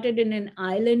have started in an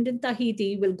island in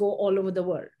Tahiti will go all over the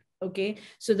world. Okay.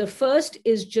 So the first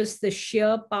is just the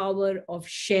sheer power of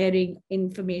sharing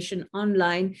information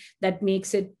online that makes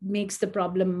the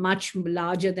problem much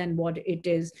larger than what it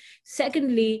is.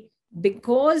 Secondly,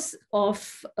 because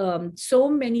of so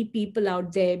many people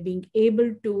out there being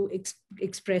able to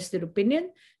express their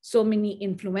opinion, so many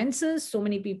influencers, so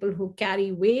many people who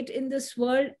carry weight in this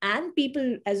world, and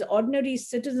people as ordinary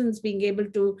citizens being able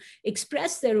to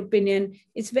express their opinion,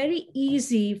 it's very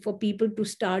easy for people to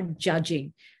start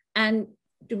judging. And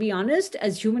to be honest,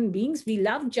 as human beings, we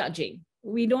love judging.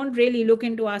 We don't really look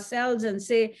into ourselves and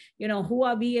say, who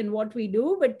are we and what we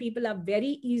do, but people are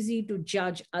very easy to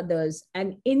judge others.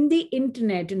 And in the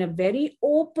internet, in a very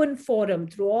open forum,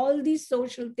 through all these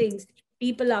social things,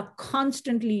 people are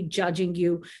constantly judging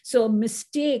you. So a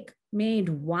mistake made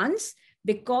once,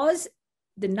 because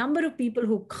the number of people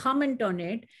who comment on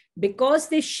it, because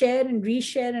they share and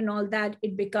reshare and all that,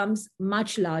 it becomes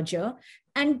much larger.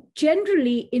 And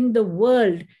generally in the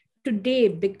world today,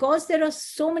 because there are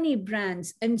so many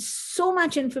brands and so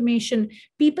much information,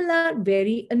 people are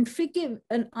very unforgiving.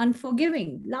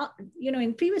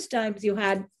 In previous times, you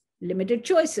had limited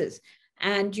choices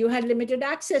and you had limited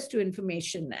access to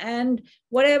information and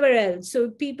whatever else. So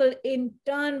people in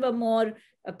turn were more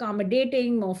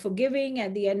accommodating, more forgiving.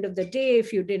 At the end of the day,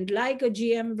 if you didn't like a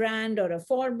GM brand or a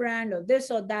Ford brand or this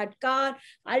or that car,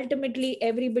 ultimately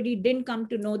everybody didn't come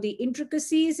to know the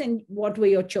intricacies and what were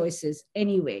your choices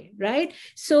anyway, right?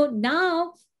 So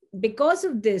now, because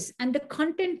of this, and the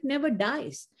content never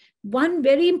dies. One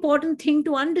very important thing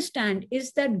to understand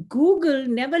is that Google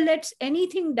never lets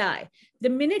anything die. The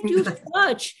minute you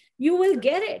search, you will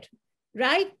get it,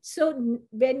 right? So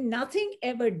when nothing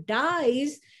ever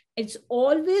dies, it's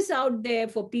always out there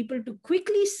for people to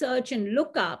quickly search and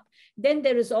look up. Then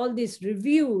there is all these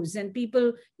reviews and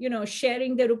people,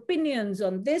 sharing their opinions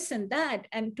on this and that.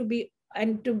 And to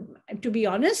be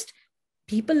honest,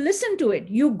 people listen to it.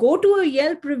 You go to a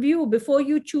Yelp review before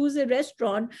you choose a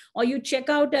restaurant, or you check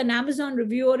out an Amazon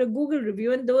review or a Google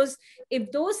review. And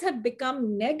if those have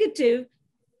become negative,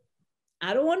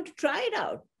 I don't want to try it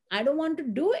out. I don't want to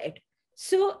do it.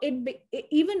 So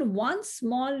even one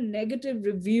small negative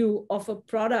review of a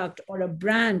product or a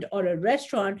brand or a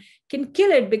restaurant can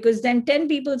kill it, because then 10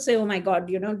 people say, oh my God,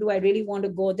 do I really want to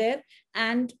go there?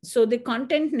 And so the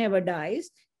content never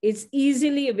dies. It's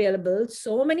easily available.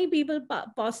 So many people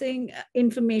passing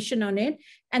information on it.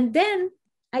 And then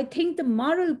I think the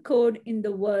moral code in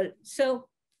the world, so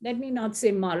let me not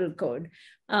say moral code.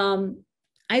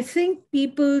 I think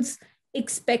people's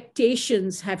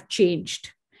expectations have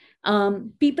changed.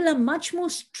 People are much more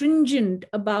stringent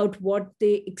about what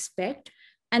they expect.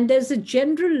 And there's a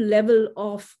general level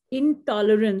of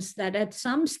intolerance that at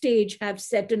some stage have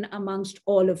set in amongst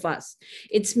all of us.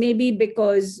 It's maybe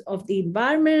because of the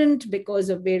environment, because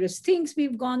of various things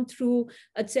we've gone through,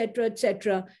 et cetera, et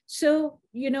cetera. So,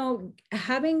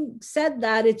 having said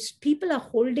that, it's people are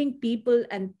holding people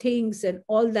and things and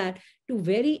all that to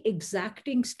very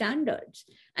exacting standards.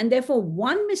 And therefore,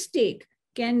 one mistake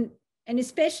can, and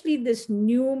especially this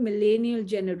new millennial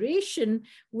generation,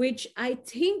 which I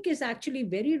think is actually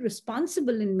very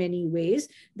responsible in many ways.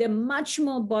 They're much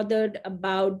more bothered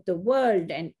about the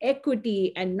world and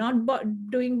equity and not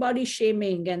doing body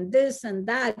shaming and this and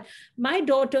that. My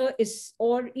daughter is,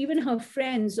 or even her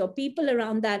friends or people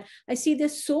around that, I see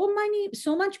there's so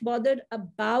much bothered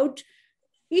about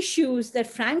issues that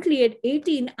frankly at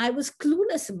 18, I was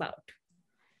clueless about.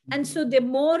 And so they're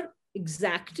more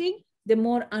exacting, they're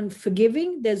more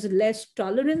unforgiving. There's less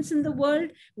tolerance in the world.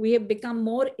 We have become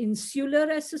more insular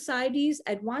as societies.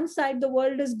 At one side, the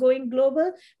world is going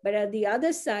global, but at the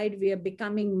other side, we are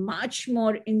becoming much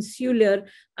more insular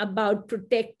about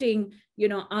protecting,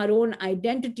 our own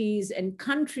identities and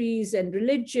countries and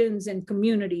religions and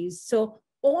communities. So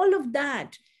all of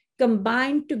that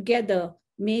combined together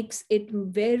makes it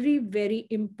very, very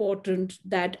important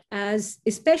that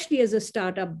especially as a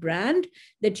startup brand,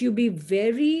 that you be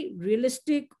very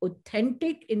realistic,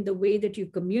 authentic in the way that you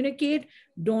communicate.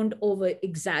 Don't over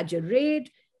exaggerate,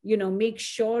 make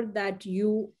sure that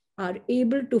you are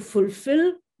able to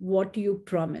fulfill what you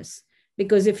promise.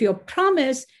 Because if your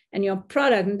promise and your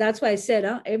product, and that's why I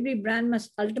said every brand must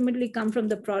ultimately come from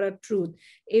the product truth.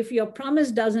 If your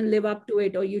promise doesn't live up to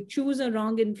it, or you choose a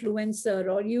wrong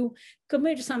influencer, or you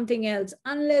commit something else,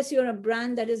 unless you're a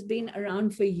brand that has been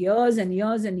around for years and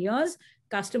years and years,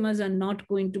 customers are not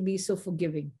going to be so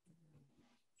forgiving.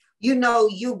 You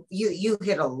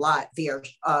hit a lot there,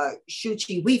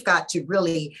 Shuchi. We've got to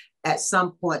really, at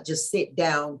some point, just sit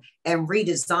down and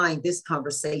redesign this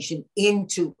conversation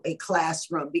into a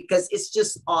classroom, because it's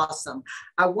just awesome.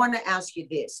 I want to ask you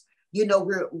this.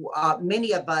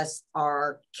 Many of us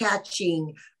are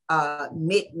catching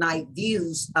midnight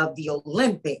views of the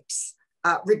Olympics,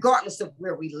 regardless of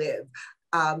where we live.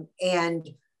 And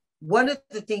one of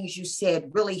the things you said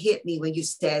really hit me when you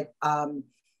said,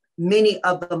 many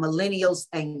of the millennials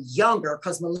and younger,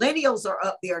 because millennials are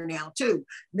up there now too.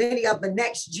 Many of the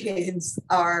next gens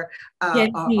are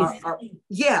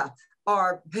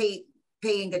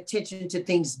paying attention to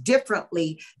things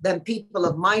differently than people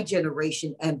of my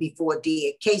generation and before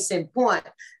did. Case in point,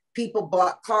 people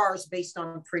bought cars based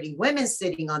on pretty women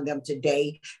sitting on them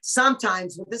today,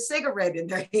 sometimes with a cigarette in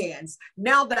their hands.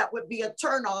 Now that would be a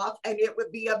turnoff, and it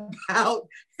would be about,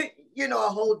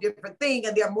 a whole different thing.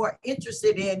 And they're more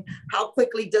interested in how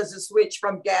quickly does it switch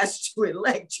from gas to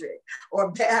electric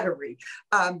or battery.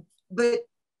 But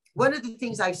one of the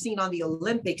things I've seen on the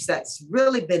Olympics that's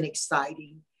really been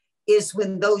exciting is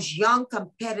when those young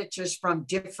competitors from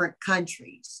different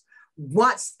countries,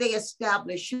 once they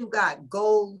establish who got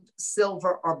gold,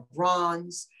 silver, or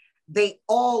bronze, they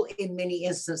all, in many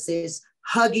instances,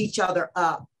 hug each other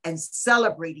up and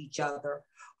celebrate each other.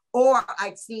 Or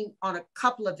I've seen on a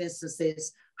couple of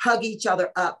instances, hug each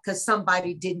other up because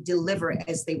somebody didn't deliver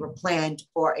as they were planned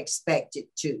or expected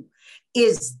to.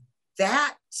 Is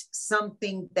that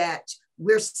something that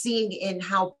we're seeing in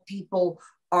how people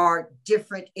are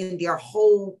different in their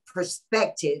whole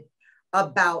perspective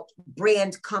about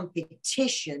brand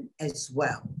competition as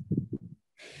well?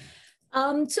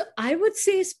 So I would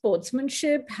say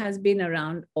sportsmanship has been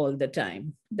around all the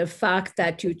time. The fact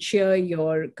that you cheer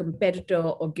your competitor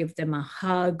or give them a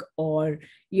hug, or,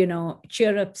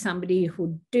 cheer up somebody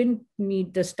who didn't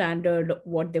meet the standard,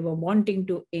 what they were wanting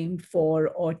to aim for,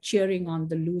 or cheering on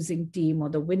the losing team or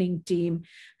the winning team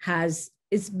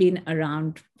it's been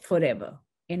around forever.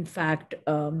 In fact,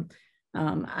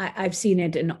 I've seen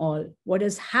it in all. What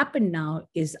has happened now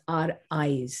is our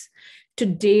eyes.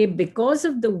 Today, because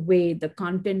of the way the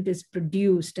content is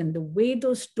produced and the way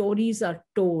those stories are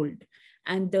told,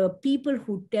 and the people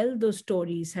who tell those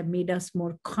stories have made us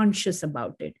more conscious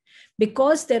about it.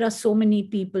 Because there are so many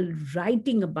people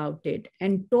writing about it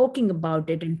and talking about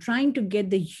it and trying to get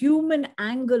the human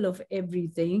angle of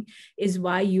everything, is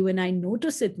why you and I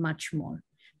notice it much more.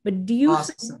 But do you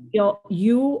think Awesome.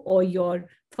 you or your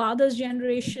father's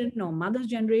generation or mother's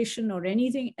generation or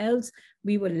anything else,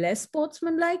 we were less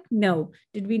sportsmanlike? No.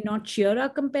 Did we not cheer our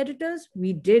competitors?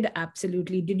 We did,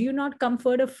 absolutely. Did you not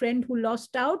comfort a friend who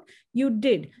lost out? You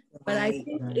did. But I Right,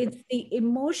 think right. it's the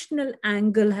emotional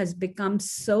angle has become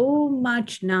so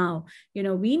much now. You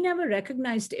know, we never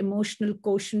recognized emotional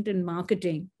quotient in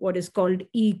marketing, what is called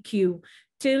EQ,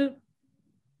 till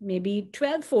maybe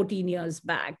 12, 14 years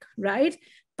back, right?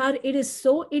 But it is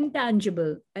so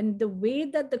intangible. And the way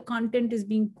that the content is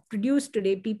being produced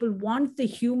today, people want the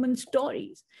human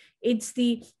stories. It's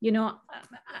the, you know,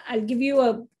 I'll give you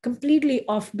a completely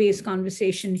off base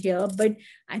conversation here, but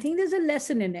I think there's a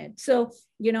lesson in it. So,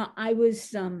 you know,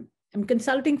 I'm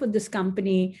consulting for this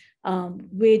company,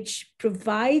 which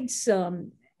provides,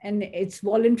 and it's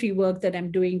voluntary work that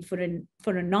I'm doing for a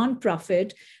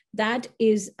nonprofit that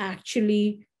is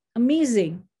actually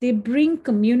amazing. They bring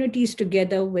communities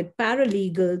together with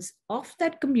paralegals of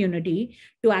that community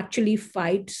to actually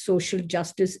fight social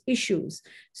justice issues.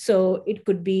 So it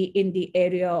could be in the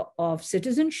area of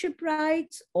citizenship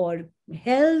rights or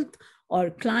health or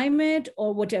climate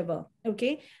or whatever.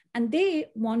 Okay. And they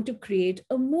want to create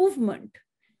a movement.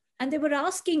 And they were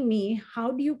asking me,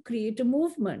 how do you create a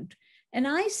movement? And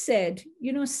I said,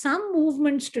 you know, some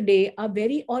movements today are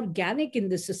very organic in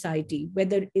the society,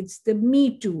 whether it's the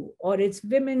Me Too or it's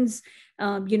women's,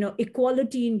 you know,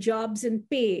 equality in jobs and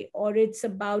pay, or it's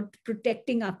about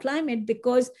protecting our climate,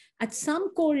 because at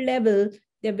some core level,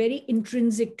 they're very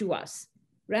intrinsic to us,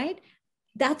 right?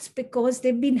 That's because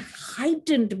they've been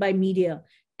heightened by media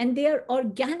and they are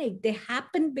organic. They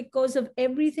happen because of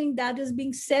everything that is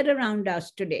being said around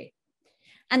us today.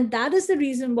 And that is the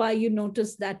reason why you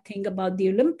notice that thing about the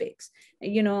Olympics,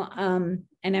 you know,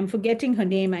 and I'm forgetting her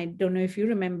name. I don't know if you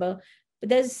remember, but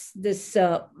there's this,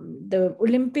 the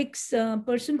Olympics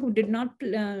person who did not,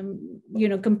 you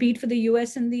know, compete for the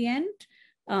US in the end.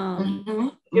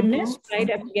 Gymnast,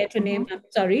 right? I forget her name. I'm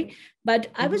sorry. But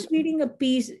I was reading a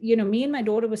piece, you know, me and my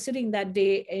daughter were sitting that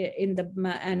day and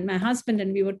my husband,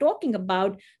 and we were talking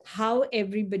about how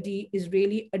everybody is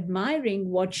really admiring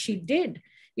what she did.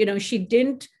 You know, she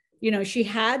didn't, you know, she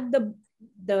had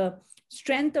the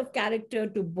strength of character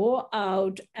to bow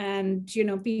out, and, you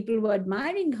know, people were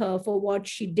admiring her for what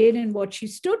she did and what she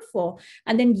stood for.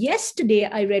 And then yesterday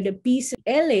I read a piece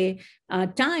in LA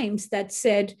Times that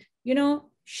said, you know,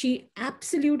 she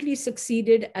absolutely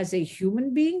succeeded as a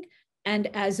human being and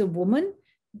as a woman,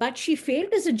 but she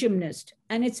failed as a gymnast.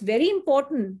 And it's very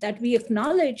important that we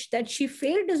acknowledge that she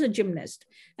failed as a gymnast.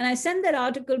 And I sent that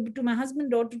article to my husband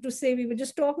and daughter to say, we were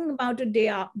just talking about it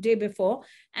day before.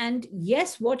 And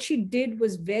yes, what she did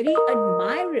was very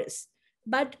admirous,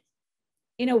 but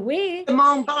in a way,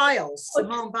 Simone Biles.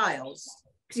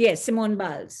 Yes, Simone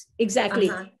Biles, exactly.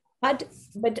 Uh-huh.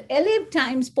 But LA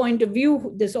Times point of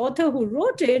view, this author who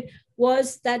wrote it,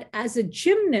 was that as a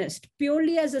gymnast,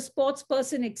 purely as a sports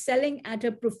person excelling at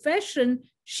her profession,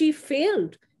 she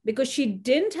failed because she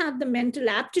didn't have the mental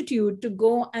aptitude to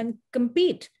go and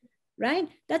compete, right?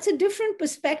 That's a different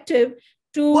perspective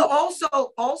to. Well,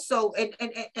 also,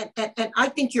 and I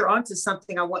think you're onto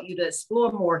something I want you to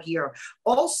explore more here.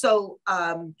 Also,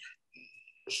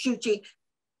 Shuchi,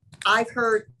 I've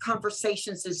heard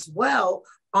conversations as well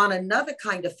on another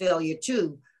kind of failure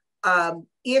too.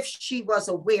 If she was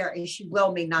aware, and she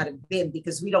well may not have been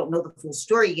because we don't know the full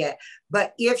story yet,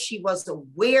 but if she was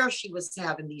aware she was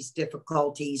having these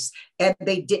difficulties and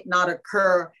they did not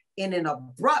occur in an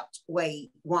abrupt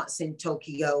way once in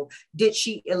Tokyo, did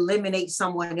she eliminate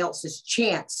someone else's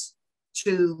chance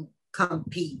to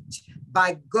compete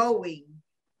by going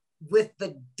with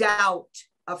the doubt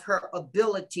of her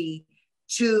ability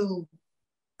to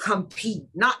compete,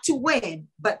 not to win,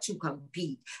 but to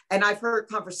compete? And I've heard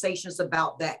conversations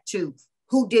about that too.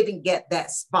 Who didn't get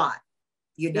that spot,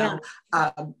 you know?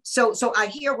 Yeah. So I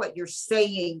hear what you're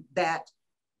saying, that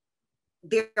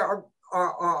there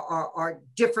are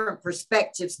different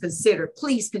perspectives considered.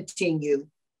 Please continue.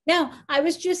 Now, I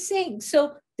was just saying,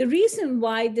 so the reason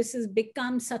why this has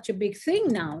become such a big thing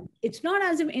now, it's not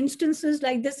as if instances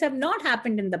like this have not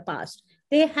happened in the past.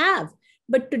 They have.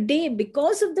 But today,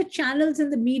 because of the channels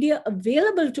and the media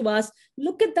available to us,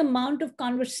 look at the amount of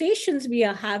conversations we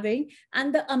are having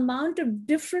and the amount of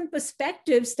different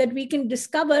perspectives that we can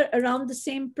discover around the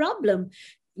same problem.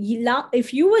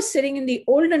 If you were sitting in the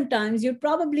olden times, you'd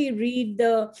probably read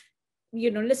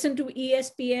listen to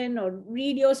ESPN or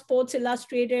read your Sports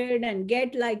Illustrated and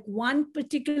get like one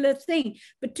particular thing.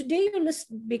 But today you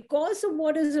listen, because of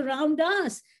what is around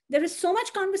us, there is so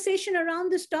much conversation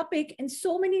around this topic and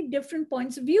so many different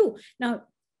points of view. Now,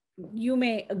 you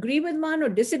may agree with one or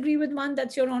disagree with one.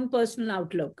 That's your own personal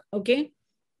outlook. Okay.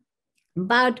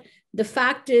 But the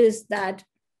fact is that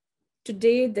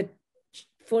today,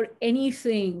 for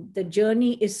anything, the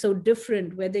journey is so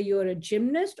different, whether you're a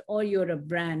gymnast or you're a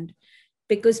brand,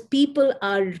 because people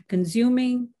are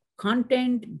consuming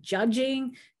content,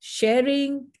 judging,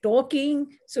 sharing,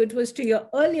 talking. So it was to your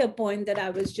earlier point that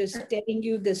I was just telling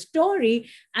you the story.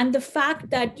 And the fact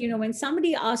that, when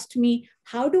somebody asked me,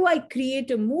 how do I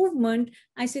create a movement?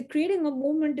 I said, creating a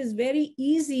movement is very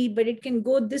easy, but it can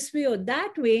go this way or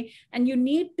that way. And you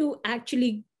need to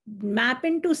actually map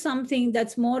into something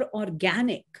that's more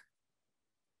organic.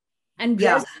 And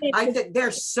yeah, I think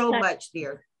there's so much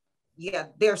there. Yeah,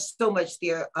 there's so much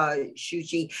there,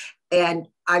 Shuchi. And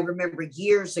I remember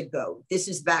years ago, this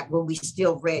is back when we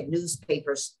still read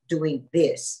newspapers doing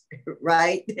this,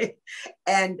 right?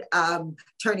 And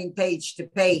turning page to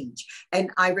page. And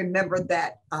I remember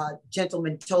that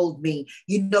gentleman told me,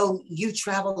 you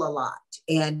travel a lot.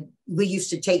 And we used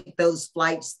to take those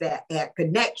flights that had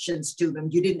connections to them.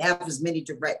 You didn't have as many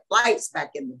direct flights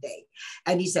back in the day.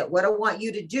 And he said, what I want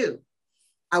you to do,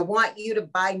 I want you to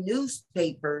buy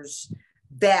newspapers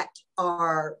that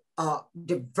are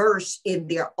diverse in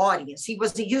their audience. He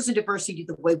wasn't using diversity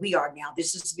the way we are now.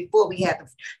 This is before we had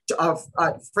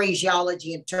the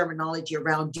phraseology and terminology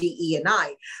around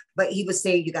DE&I. But he was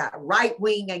saying you got right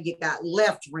wing and you got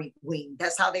left wing.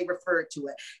 That's how they refer to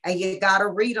it. And you got to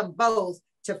read them both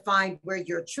to find where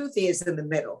your truth is in the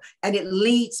middle. And it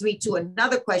leads me to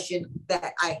another question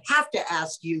that I have to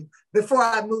ask you before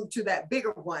I move to that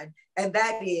bigger one. And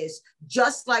that is,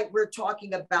 just like we're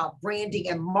talking about branding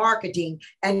and marketing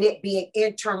and it being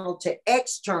internal to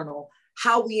external,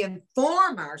 how we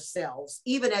inform ourselves,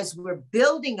 even as we're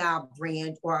building our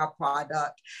brand or our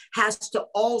product, has to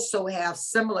also have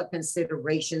similar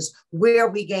considerations where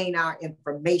we gain our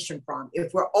information from.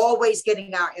 If we're always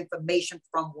getting our information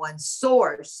from one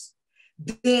source,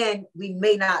 then we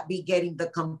may not be getting the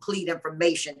complete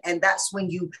information. And that's when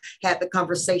you had the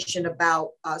conversation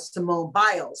about Simone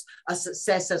Biles, a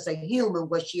success as a human,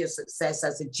 was she a success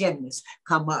as a gymnast,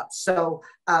 come up. So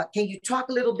can you talk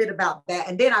a little bit about that?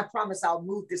 And then I promise I'll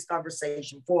move this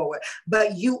conversation forward.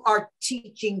 But you are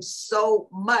teaching so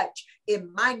much.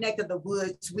 In my neck of the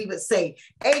woods, we would say,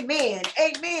 amen,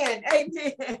 amen,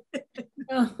 amen.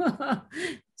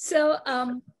 So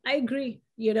I agree.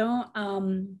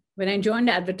 When I joined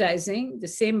advertising, the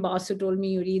same boss who told me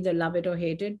you'd either love it or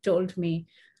hate it told me,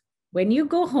 when you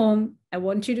go home, I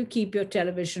want you to keep your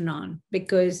television on,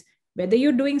 because whether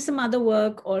you're doing some other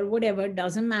work or whatever,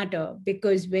 doesn't matter.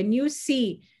 Because when you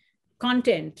see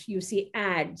content, you see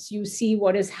ads, you see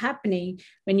what is happening.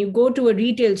 When you go to a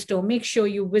retail store, make sure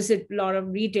you visit a lot of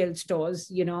retail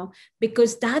stores,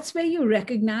 because that's where you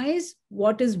recognize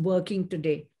what is working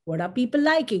today. What are people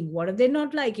liking? What are they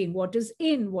not liking? What is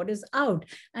in? What is out?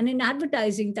 And in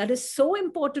advertising, that is so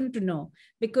important to know,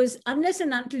 because unless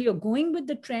and until you're going with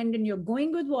the trend and you're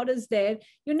going with what is there,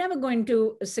 you're never going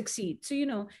to succeed.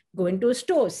 So, go into a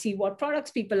store, see what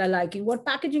products people are liking, what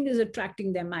packaging is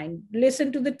attracting their mind,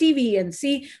 listen to the TV and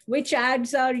see which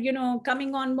ads are,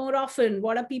 coming on more often.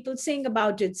 What are people saying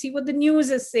about it? See what the news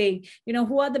is saying,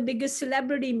 who are the biggest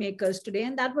celebrity makers today?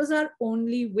 And that was our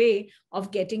only way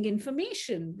of getting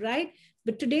information, right?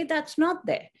 But today that's not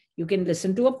there. You can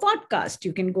listen to a podcast,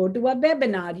 you can go to a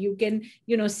webinar, you can,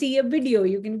 see a video,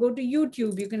 you can go to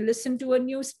YouTube, you can listen to a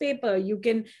newspaper, you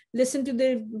can listen to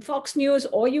the Fox News,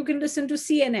 or you can listen to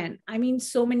CNN. I mean,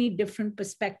 so many different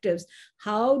perspectives.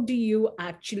 How do you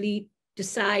actually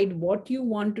decide what you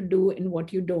want to do and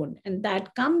what you don't? And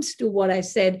that comes to what I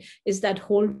said is that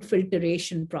whole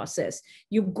filtration process.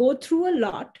 You go through a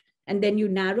lot, and then you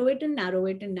narrow it and narrow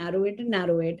it and narrow it and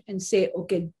narrow it and say,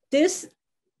 okay,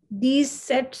 these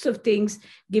sets of things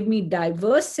give me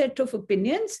diverse set of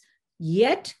opinions,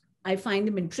 yet I find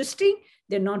them interesting.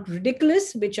 They're not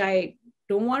ridiculous, which I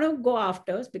don't want to go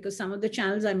after, because some of the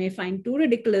channels I may find too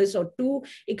ridiculous or too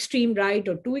extreme right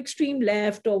or too extreme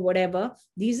left or whatever.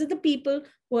 These are the people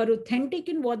who are authentic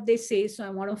in what they say, so I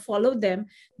want to follow them.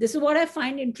 This is what I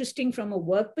find interesting from a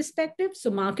work perspective. So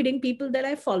marketing people that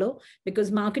I follow,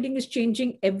 because marketing is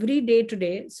changing every day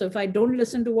today. So if I don't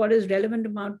listen to what is relevant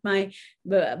about my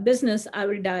business, I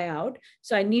will die out.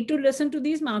 So I need to listen to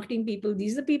these marketing people.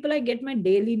 These are the people I get my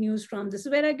daily news from. This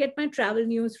is where I get my travel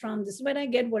news from. This is where I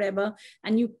get whatever.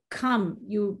 And you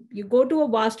go to a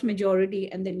vast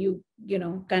majority, and then you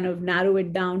kind of narrow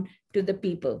it down to the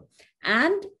people.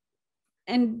 And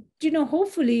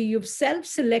hopefully you've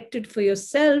self-selected for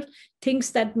yourself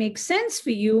things that make sense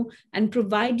for you and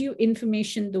provide you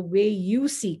information the way you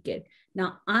seek it.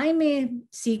 Now, I may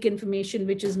seek information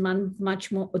which is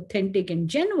much more authentic and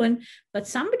genuine, but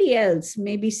somebody else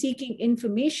may be seeking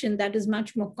information that is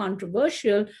much more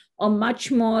controversial or much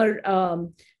more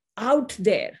out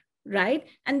there, right?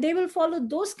 And they will follow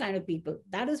those kind of people.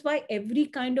 That is why every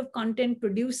kind of content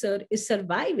producer is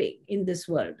surviving in this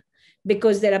world,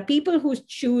 because there are people who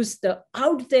choose the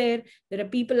out there. There are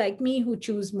people like me who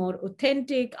choose more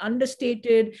authentic,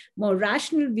 understated, more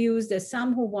rational views. There's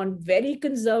some who want very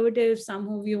conservative, some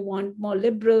who you want more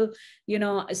liberal,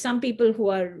 some people who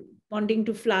are wanting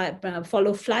to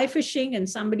follow fly fishing, and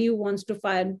somebody who wants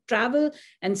to travel,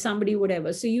 and somebody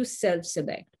whatever. So you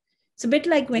self-select. It's a bit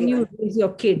like when you raise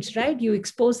your kids, right? You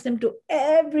expose them to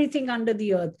everything under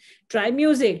the earth. Try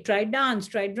music, try dance,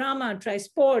 try drama, try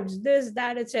sports, this,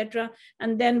 that, etc.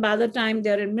 And then by the time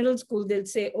they're in middle school, they'll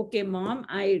say, okay, mom,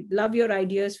 I love your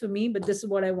ideas for me, but this is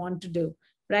what I want to do,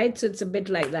 right? So it's a bit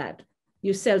like that.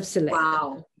 You self-select.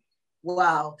 Wow.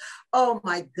 Wow. Oh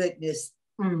my goodness.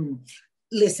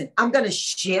 Listen, I'm going to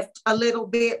shift a little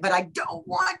bit, but I don't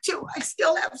want to. I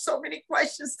still have so many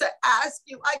questions to ask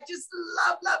you. I just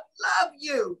love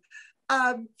you.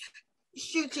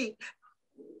 Shuchi,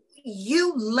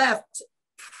 you left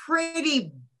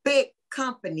pretty big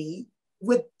company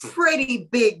with pretty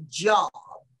big job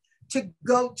to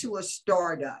go to a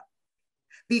startup.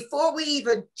 Before we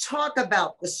even talk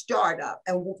about the startup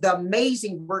and the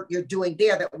amazing work you're doing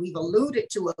there that we've alluded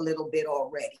to a little bit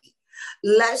already,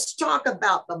 let's talk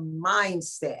about the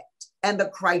mindset and the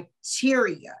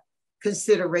criteria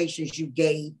considerations you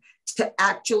gave to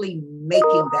actually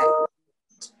making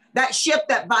that shift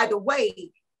that, by the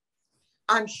way,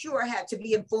 I'm sure had to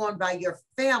be informed by your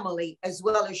family as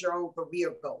well as your own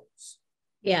career goals.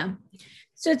 Yeah.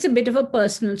 So it's a bit of a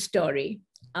personal story.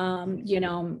 I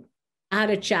had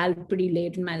a child pretty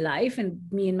late in my life, and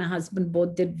me and my husband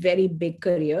both did very big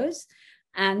careers.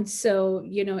 And so,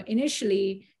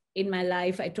 initially in my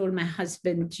life, I told my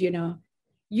husband,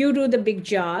 you do the big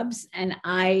jobs. And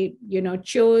I,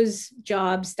 chose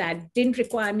jobs that didn't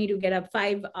require me to get up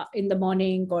 5 in the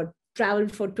morning or travel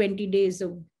for 20 days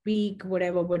a week,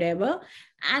 whatever.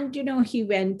 And, he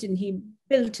went and he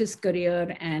built his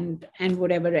career and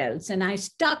whatever else. And I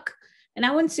stuck. And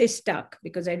I wouldn't say stuck,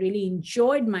 because I really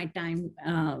enjoyed my time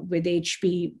with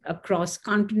HP across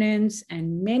continents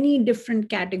and many different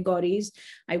categories.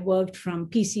 I worked from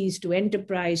PCs to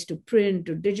enterprise to print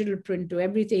to digital print to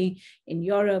everything in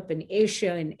Europe, in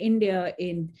Asia, in India,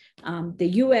 in the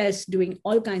US, doing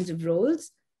all kinds of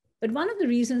roles. But one of the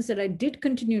reasons that I did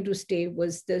continue to stay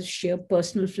was the sheer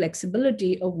personal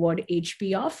flexibility of what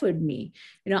HP offered me.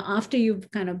 After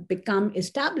you've kind of become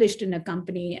established in a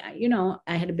company,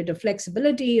 I had a bit of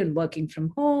flexibility in working from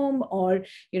home, or,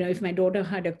 if my daughter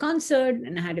had a concert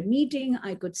and I had a meeting,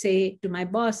 I could say to my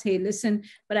boss, hey, listen,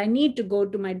 but I need to go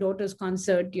to my daughter's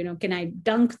concert. Can I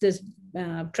dunk this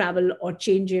travel or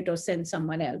change it or send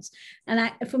someone else?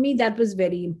 And for me, that was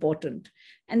very important.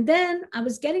 And then I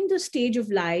was getting to a stage of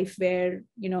life where,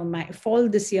 my fall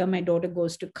this year, my daughter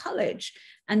goes to college.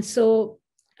 And so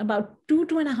about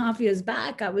 2.5 years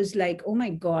back, I was like, oh my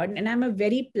God. And I'm a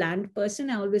very planned person.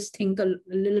 I always think a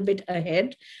little bit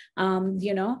ahead.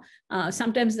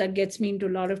 Sometimes that gets me into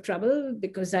a lot of trouble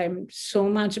because I'm so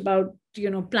much about,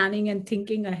 planning and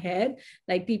thinking ahead.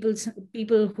 Like people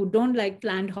who don't like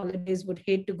planned holidays would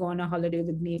hate to go on a holiday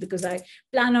with me, because I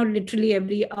plan out literally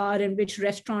every hour and which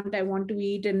restaurant I want to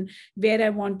eat and where I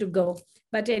want to go.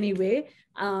 But anyway,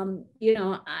 I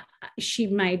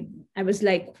was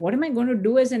like, what am I going to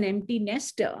do as an empty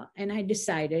nester? And I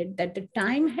decided that the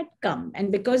time had come.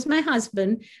 And because my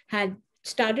husband had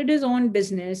started his own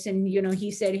business, and,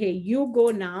 he said, hey, you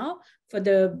go now for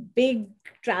the big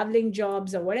traveling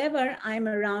jobs or whatever. I'm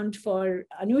around for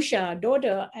Anusha, our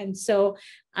daughter. And so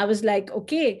I was like,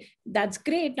 okay, that's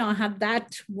great. Now I have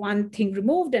that one thing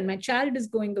removed and my child is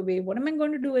going away. What am I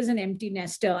going to do as an empty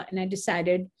nester? And I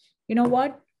decided, you know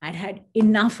what? I'd had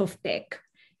enough of tech,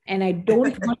 and I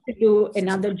don't want to do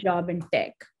another job in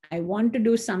tech. I want to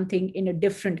do something in a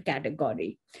different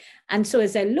category. And so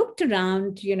as I looked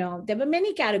around, there were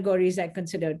many categories I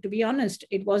considered. To be honest,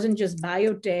 it wasn't just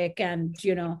biotech and,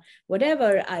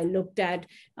 whatever. I looked at,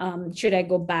 should I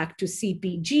go back to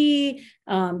CPG?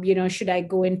 Should I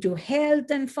go into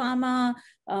health and pharma?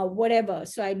 Whatever.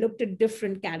 So I looked at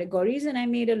different categories and I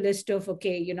made a list of,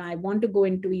 okay, I want to go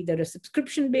into either a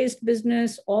subscription-based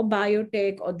business or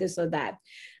biotech or this or that.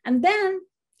 And then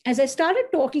as I started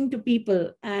talking to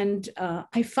people, and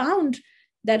I found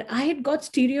that I had got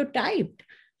stereotyped.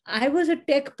 I was a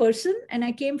tech person and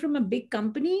I came from a big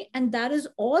company, and that is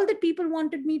all that people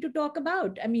wanted me to talk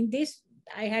about. I mean,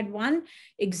 I had one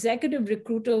executive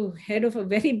recruiter, head of a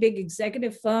very big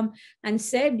executive firm, and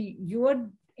said, you are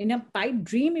in a pipe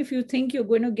dream if you think you're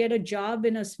going to get a job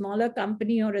in a smaller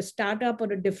company or a startup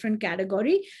or a different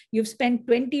category. You've spent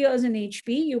 20 years in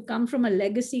HP, you come from a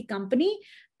legacy company,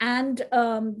 and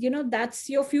that's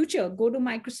your future. Go to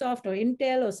Microsoft or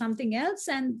Intel or something else,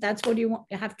 and that's what you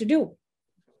have to do.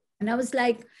 And I was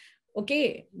like,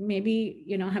 okay, maybe,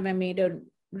 have I made a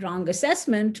wrong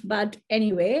assessment? But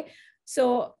anyway,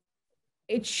 so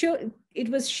it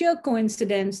was sheer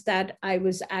coincidence that I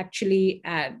was actually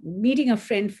meeting a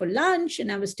friend for lunch,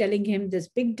 and I was telling him this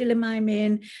big dilemma I'm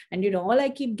in, and all I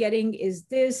keep getting is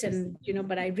this, and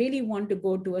but I really want to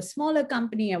go to a smaller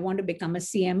company. I want to become a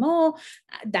CMO.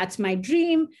 That's my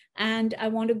dream, and I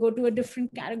want to go to a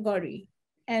different category.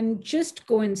 And just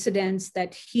coincidence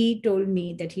that he told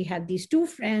me that he had these two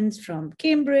friends from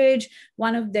Cambridge.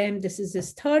 One of them, this is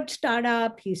his third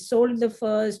startup. He sold the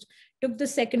first, took the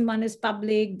second one as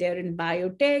public. They're in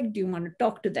biotech. Do you want to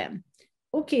talk to them?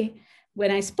 Okay.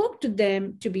 When I spoke to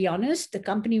them, to be honest, the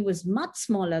company was much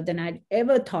smaller than I'd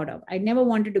ever thought of. I never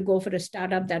wanted to go for a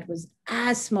startup that was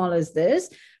as small as this,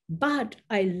 but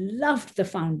I loved the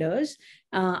founders.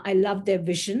 I loved their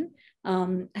vision.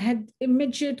 I had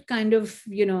immediate kind of,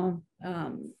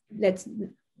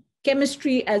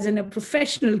 chemistry as in a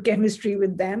professional chemistry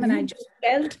with them. And I just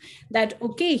felt that,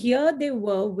 okay, here they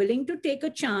were willing to take a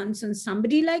chance on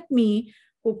somebody like me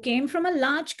who came from a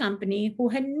large company, who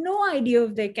had no idea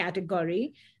of their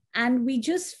category. And we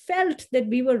just felt that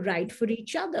we were right for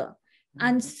each other.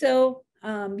 And so,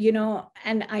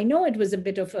 and I know it was a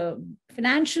bit of a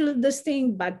financial this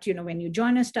thing, but, when you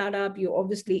join a startup, you're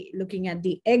obviously looking at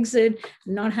the exit.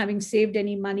 Not having saved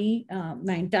any money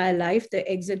my entire life, the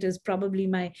exit is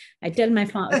probably I tell my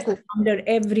co-founder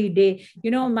every day,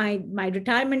 my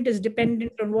retirement is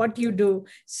dependent on what you do.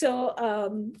 So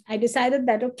I decided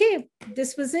that, okay,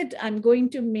 this was it. I'm going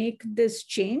to make this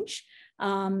change.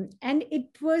 And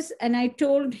I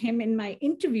told him in my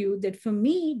interview that for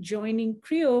me, joining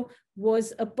Creo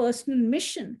was a personal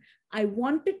mission. I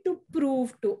wanted to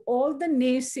prove to all the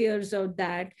naysayers of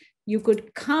that you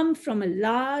could come from a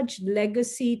large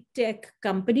legacy tech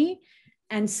company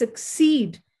and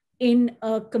succeed in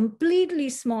a completely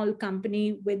small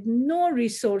company with no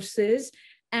resources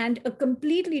and a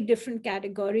completely different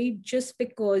category, just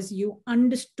because you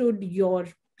understood your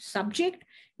subject,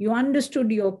 you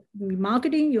understood your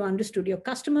marketing, you understood your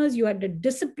customers, you had the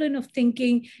discipline of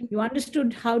thinking, you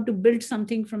understood how to build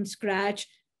something from scratch,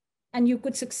 and you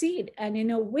could succeed. And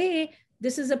in a way,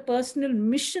 this is a personal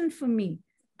mission for me.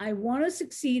 I want to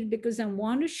succeed because I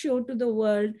want to show to the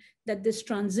world that this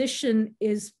transition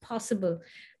is possible.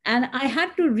 And I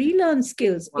had to relearn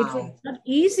skills. Wow. It was not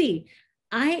easy.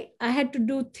 I had to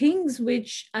do things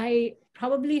which I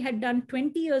probably had done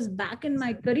 20 years back in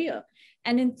my career.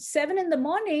 And in 7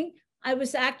 a.m, I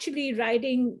was actually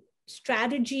writing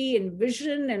strategy and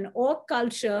vision and org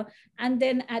culture. And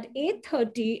then at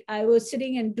 8:30, I was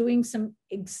sitting and doing some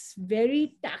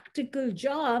very tactical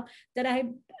job that I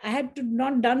had to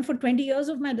not done for 20 years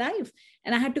of my life.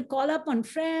 And I had to call up on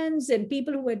friends and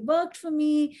people who had worked for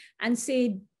me and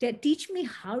say, teach me,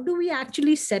 how do we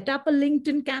actually set up a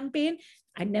LinkedIn campaign?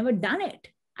 I'd never done it.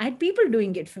 I had people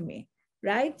doing it for me,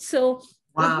 right? So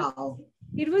wow.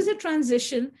 It was a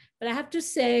transition, but I have to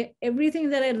say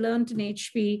everything that I learned in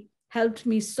HP helped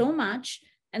me so much.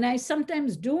 And I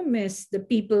sometimes do miss the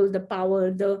people, the power,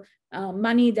 the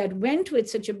money that went with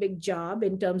such a big job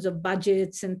in terms of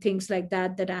budgets and things like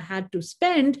that, that I had to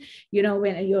spend.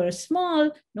 When you're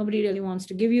small, nobody really wants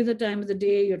to give you the time of the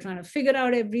day. You're trying to figure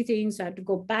out everything. So I had to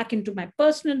go back into my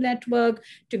personal network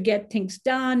to get things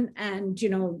done and,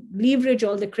 leverage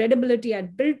all the credibility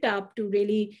I'd built up to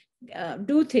really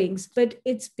do things. But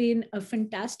it's been a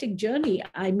fantastic journey.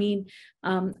 I mean,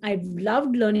 I've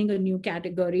loved learning a new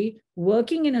category,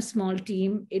 working in a small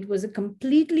team. It was a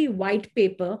completely white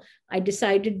paper. I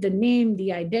decided the name,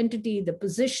 the identity, the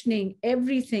positioning,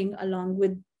 everything along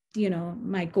with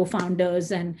my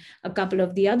co-founders and a couple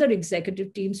of the other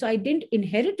executive teams. So I didn't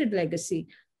inherit a legacy.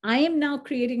 I am now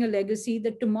creating a legacy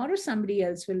that tomorrow somebody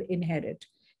else will inherit.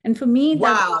 And for me,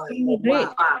 that's really great.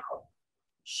 Wow.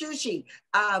 Shuchi,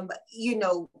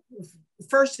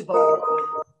 first of all,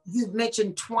 you've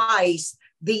mentioned twice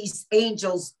these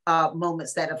angels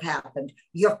moments that have happened.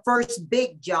 Your first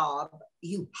big job,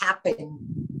 you happened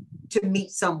to meet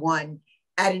someone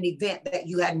at an event that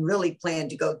you hadn't really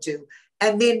planned to go to.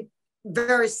 And then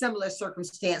very similar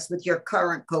circumstance with your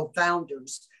current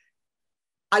co-founders.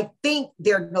 I think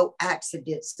there are no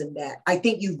accidents in that. I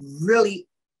think you really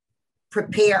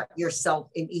prepare yourself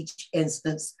in each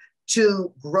instance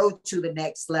to grow to the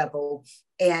next level.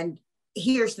 And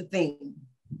here's the thing.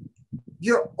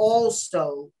 You're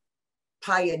also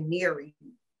pioneering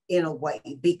in a way,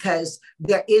 because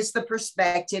there is the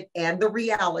perspective and the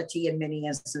reality in many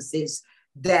instances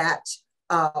that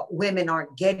women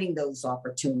aren't getting those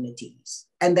opportunities,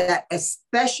 and that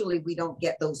especially we don't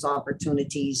get those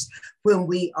opportunities when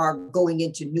we are going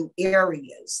into new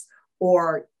areas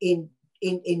or in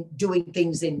doing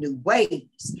things in new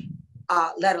ways,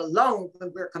 let alone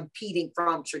when we're competing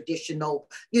from traditional,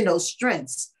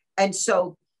 strengths. And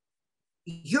so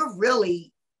you're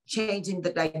really changing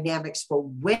the dynamics for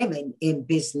women in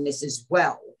business as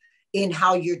well, in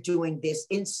how you're doing this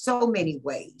in so many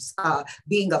ways,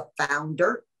 being a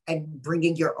founder and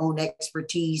bringing your own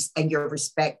expertise and your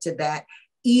respect to that,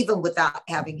 even without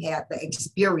having had the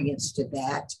experience to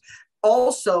that.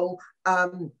 Also,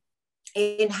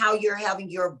 in how you're having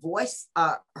your voice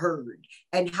heard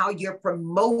and how you're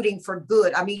promoting for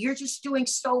good. I mean, you're just doing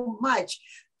so much.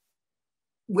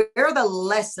 Where are the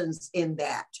lessons in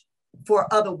that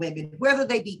for other women, whether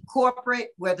they be corporate,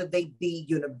 whether they be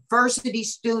university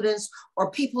students, or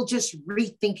people just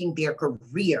rethinking their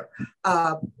career?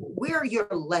 Where are your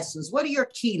lessons? What are your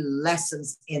key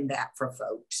lessons in that for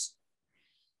folks?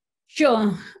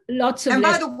 Sure, lots of. And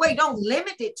by the way, don't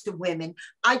limit it to women.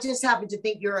 I just happen to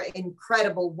think you're an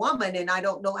incredible woman, and I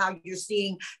don't know how you're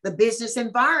seeing the business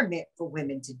environment for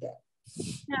women today.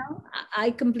 No,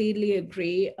 I completely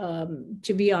agree.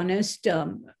 To be honest,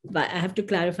 but I have to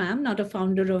clarify, I'm not a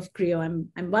founder of Creo.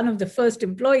 I'm one of the first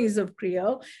employees of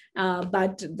Creo,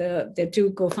 but the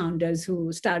two co-founders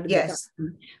who started the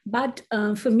company. But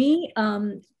for me,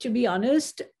 to be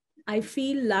honest, I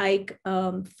feel like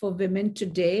for women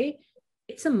today,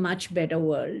 it's a much better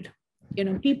world.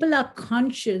 People are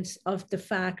conscious of the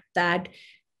fact that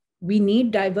we need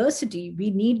diversity.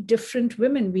 We need different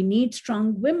women. We need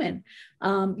strong women.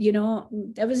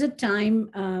 There was a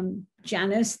time,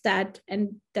 Janice,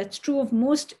 and that's true of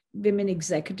most women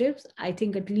executives. I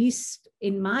think, at least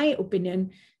in my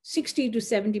opinion, 60 to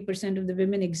 70% of the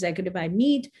women executive I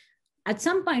meet at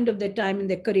some point of their time in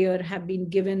their career have been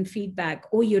given feedback,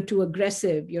 oh, you're too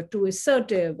aggressive, you're too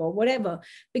assertive, or whatever,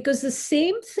 because the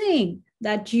same thing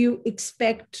that you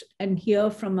expect and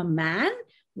hear from a man,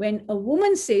 when a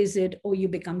woman says it, oh, you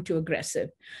become too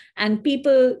aggressive. And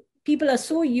people are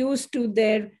so used to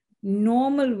their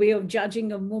normal way of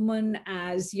judging a woman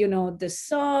as, the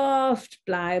soft,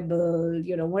 pliable,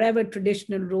 whatever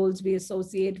traditional roles we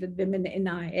associate with women in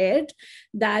our head,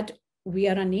 that we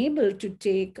are unable to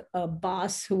take a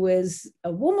boss who is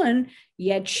a woman,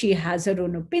 yet she has her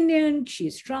own opinion,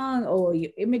 she's strong, or you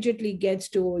immediately gets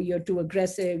to, oh, you're too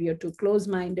aggressive, you're too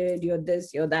close-minded, you're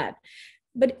this, you're that.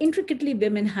 But intricately,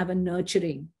 women have a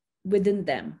nurturing within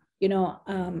them,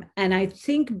 and I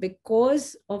think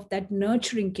because of that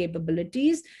nurturing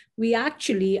capabilities, we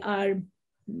actually are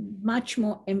much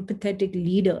more empathetic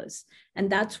leaders. And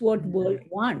that's what world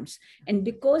wants. And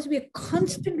because we're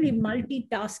constantly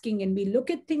multitasking and we look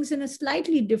at things in a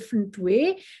slightly different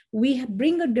way, we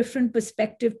bring a different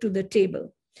perspective to the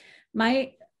table.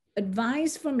 My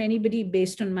advice from anybody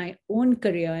based on my own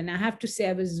career, and I have to say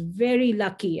I was very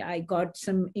lucky. I got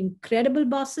some incredible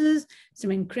bosses,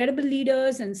 some incredible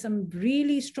leaders, and some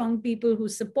really strong people who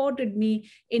supported me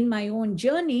in my own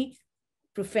journey,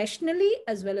 professionally,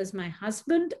 as well as my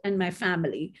husband and my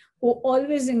family, who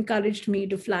always encouraged me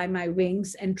to fly my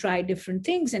wings and try different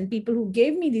things, and people who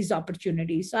gave me these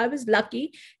opportunities. So I was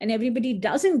lucky, and everybody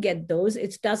doesn't get those.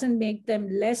 It doesn't make them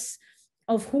less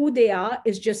of who they are.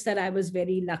 It's just that I was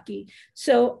very lucky.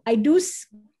 So I do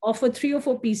offer 3 or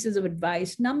 4 pieces of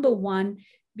advice. Number one,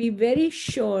 be very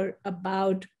sure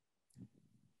about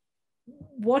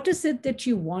what is it that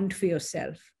you want for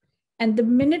yourself. And the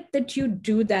minute that you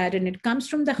do that, and it comes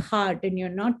from the heart, and you're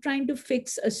not trying to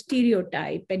fix a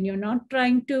stereotype, and you're not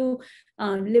trying to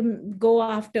go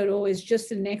after, oh, it's just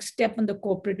the next step on the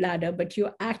corporate ladder, but you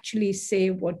actually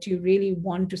say what you really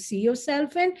want to see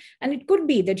yourself in. And it could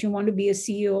be that you want to be a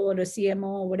CEO or a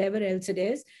CMO or whatever else it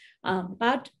is.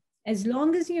 But as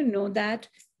long as you know that,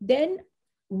 then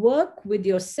work with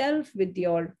yourself, with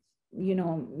your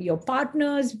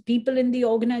partners, people in the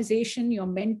organization, your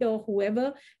mentor,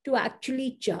 whoever, to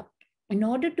actually jump. In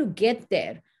order to get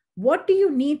there, what do you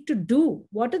need to do?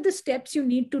 What are the steps you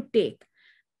need to take?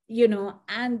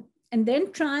 And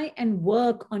then try and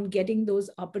work on getting those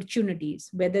opportunities,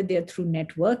 whether they're through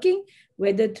networking,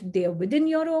 whether they're within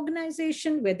your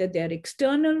organization, whether they're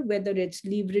external, whether it's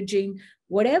leveraging,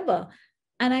 whatever.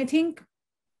 And I think,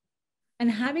 and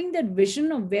having that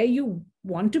vision of where you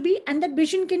want to be, and that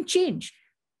vision can change.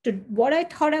 To what I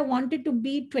thought I wanted to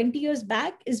be 20 years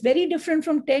back is very different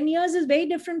from 10 years, is very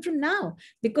different from now,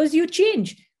 because you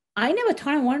change. I never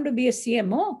thought I wanted to be a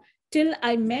CMO till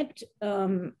I met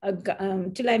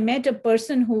a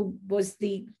person who was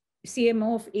the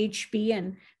CMO of HP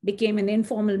and became an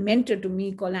informal mentor to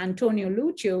me called Antonio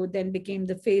Lucio, then became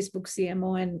the Facebook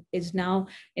CMO and is now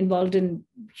involved in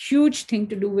huge thing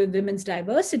to do with women's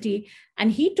diversity.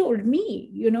 And he told me,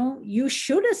 you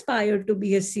should aspire to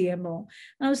be a CMO.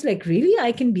 And I was like, really?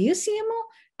 I can be a CMO?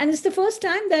 And it's the first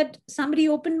time that somebody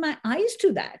opened my eyes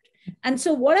to that. And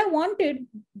so what I wanted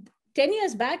 10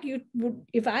 years back,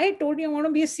 if I had told you I want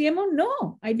to be a CMO,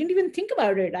 no, I didn't even think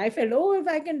about it. I felt, if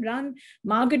I can run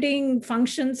marketing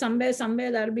function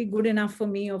somewhere, that'll be good enough for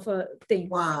me of a thing.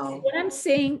 Wow. What I'm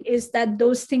saying is that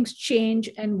those things change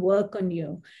and work on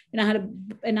you. I had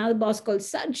another boss called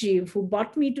Sajiv who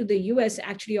brought me to the US,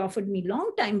 actually offered me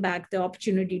long time back the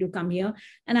opportunity to come here.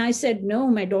 And I said, no,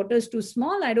 my daughter's too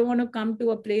small. I don't want to come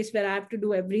to a place where I have to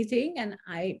do everything. And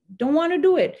I don't want to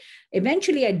do it.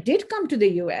 Eventually, I did come to the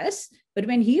US. But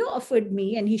when he offered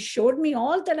me and he showed me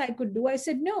all that I could do, I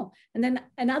said no. And then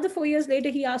another 4 years later,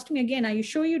 he asked me again, are you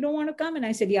sure you don't want to come? And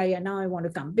I said, yeah, now I want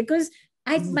to come because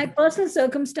my personal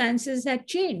circumstances had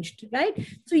changed, right?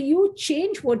 So you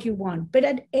change what you want, but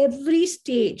at every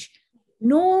stage,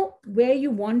 know where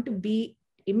you want to be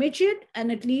immediate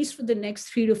and at least for the next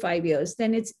 3 to 5 years,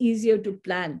 then it's easier to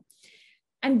plan.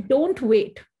 And don't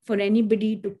wait for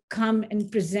anybody to come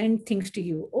and present things to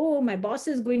you. Oh, my boss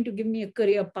is going to give me a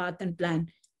career path and plan.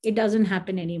 It doesn't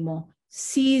happen anymore.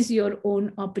 Seize your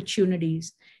own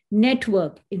opportunities.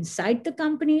 Network inside the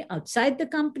company, outside the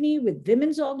company, with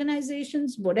women's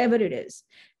organizations, whatever it is.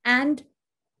 And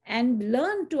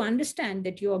learn to understand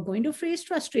that you are going to face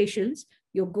frustrations.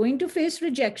 You're going to face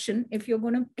rejection if you're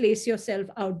going to place yourself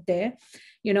out there.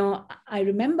 I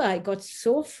remember I got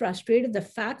so frustrated the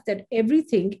fact that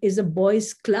everything is a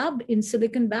boys' club in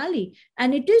Silicon Valley.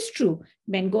 And it is true.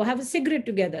 Men go have a cigarette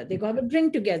together. They go have a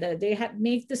drink together. They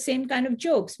make the same kind of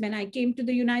jokes. When I came to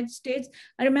the United States,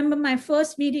 I remember my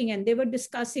first meeting and they were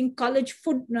discussing college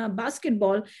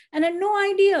basketball. And I had no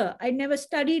idea. I never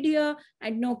studied here. I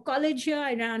had no college here.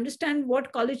 I didn't understand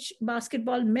what college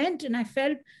basketball meant. And I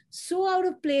felt so out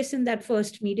of place in that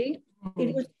first meeting.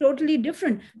 It was totally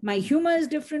different. My humor is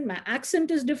different. My accent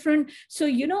is different. So,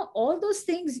 all those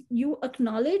things you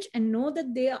acknowledge and know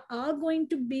that there are going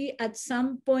to be at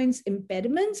some points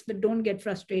impediments, but don't get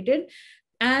frustrated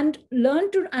and learn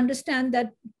to understand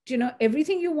that,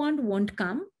 everything you want won't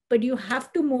come, but you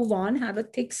have to move on, have a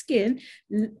thick skin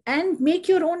and make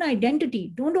your own identity.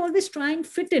 Don't always try and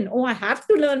fit in. Oh, I have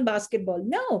to learn basketball.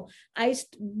 No, I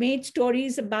made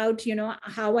stories about,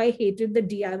 how I hated the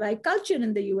DIY culture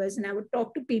in the US. And I would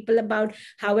talk to people about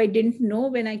how I didn't know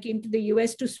when I came to the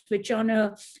US to switch on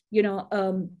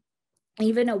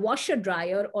even a washer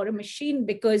dryer or a machine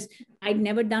because I'd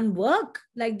never done work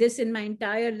like this in my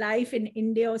entire life in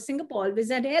India or Singapore.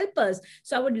 Always had helpers.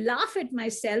 So I would laugh at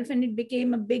myself and it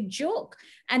became a big joke.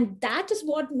 And that is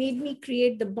what made me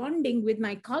create the bonding with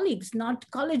my colleagues, not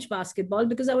college basketball,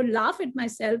 because I would laugh at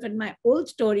myself and my old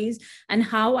stories and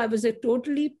how I was a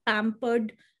totally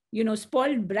pampered,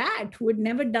 spoiled brat who had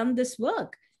never done this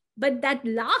work. But that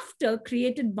laughter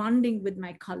created bonding with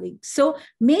my colleagues. So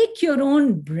make your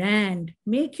own brand,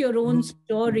 make your own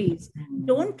stories.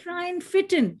 Don't try and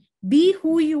fit in. Be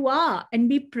who you are and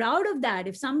be proud of that.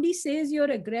 If somebody says you're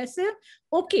aggressive,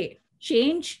 okay,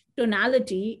 change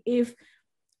tonality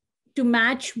to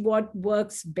match what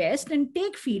works best and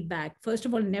take feedback. First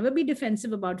of all, never be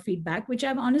defensive about feedback, which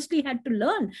I've honestly had to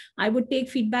learn. I would take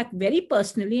feedback very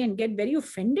personally and get very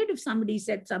offended if somebody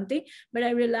said something. But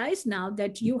I realize now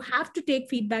that you have to take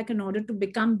feedback in order to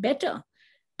become better.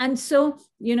 And so,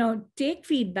 take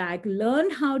feedback, learn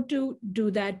how to do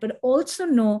that, but also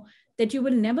know that you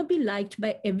will never be liked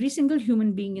by every single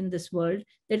human being in this world,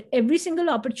 that every single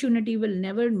opportunity will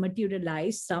never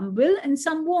materialize. Some will and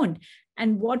some won't.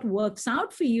 And what works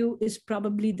out for you is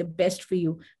probably the best for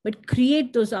you. But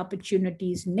create those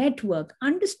opportunities, network,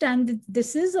 understand that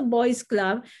this is a boys'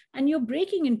 club and you're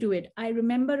breaking into it. I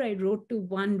remember I wrote to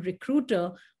one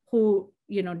recruiter who,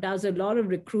 does a lot of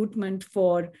recruitment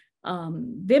for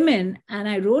women. And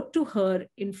I wrote to her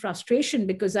in frustration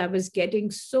because I was getting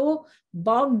so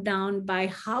bogged down by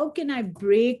how can I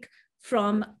break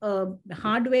from a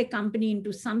hardware company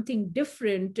into something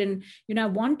different. And, I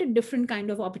wanted different kind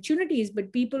of opportunities,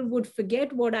 but people would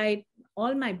forget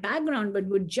all my background, but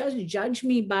would just judge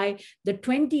me by the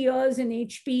 20 years in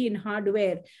HP in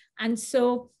hardware. And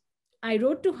so I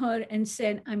wrote to her and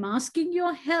said, I'm asking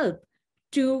your help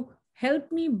to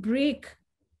help me break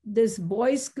this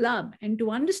boys' club and to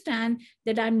understand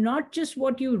that I'm not just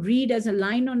what you read as a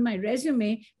line on my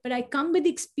resume, but I come with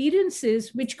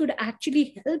experiences which could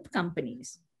actually help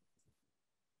companies.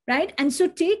 right? And so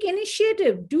take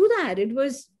initiative, do that. It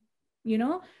was,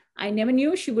 I never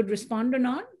knew she would respond or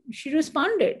not. She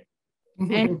responded.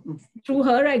 And through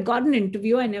her, I got an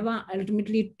interview. I never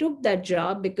ultimately took that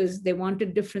job because they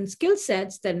wanted different skill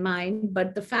sets than mine.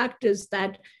 But the fact is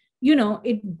that,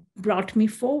 it brought me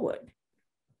forward.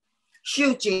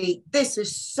 Shuchi, this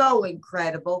is so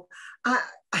incredible.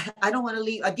 I don't want to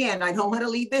leave, again, I don't want to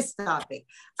leave this topic.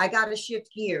 I got to shift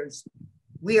gears.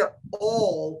 We're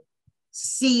all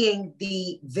seeing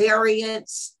the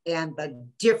variants and the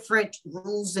different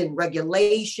rules and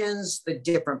regulations, the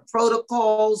different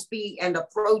protocols and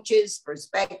approaches,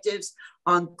 perspectives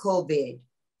on COVID.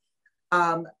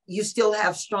 You still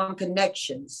have strong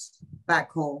connections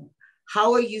back home.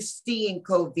 How are you seeing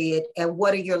COVID, and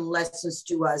what are your lessons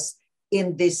to us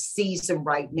in this season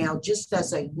right now, just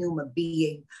as a human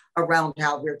being, around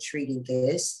how we're treating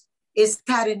this? It's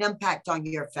had an impact on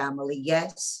your family,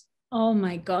 yes? Oh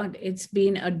my God, it's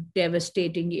been a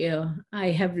devastating year.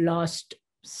 I have lost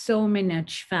so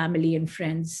much family and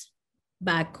friends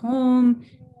back home,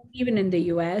 even in the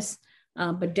US,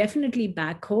 but definitely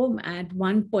back home. At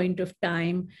one point of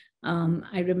time,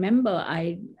 I remember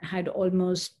I had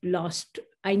almost lost,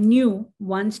 I knew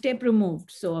one step removed.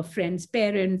 So a friend's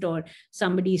parent or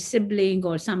somebody's sibling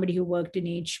or somebody who worked in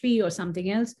HP or something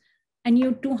else. I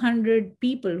knew 200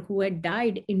 people who had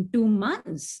died in 2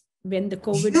 months. When the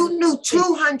COVID, you knew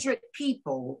 200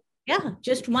 people, yeah,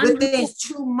 just one within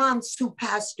 2 months who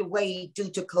passed away due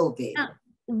to COVID. Yeah,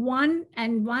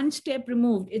 one step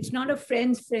removed. It's not a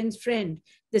friend's friend.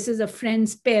 This is a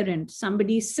friend's parent,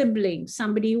 somebody's sibling,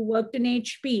 somebody who worked in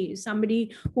HP,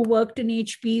 somebody who worked in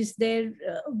HP's their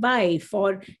wife,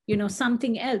 or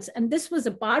something else. And this was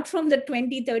apart from the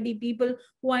 20-30 people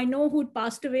who I know who'd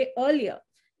passed away earlier.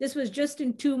 This was just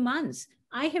in 2 months.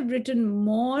 I have written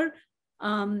more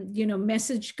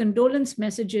condolence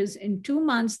messages in 2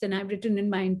 months than I've written in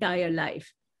my entire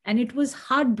life. And it was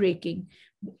heartbreaking.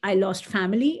 I lost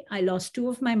family. I lost 2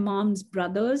 of my mom's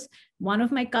brothers. One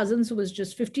of my cousins who was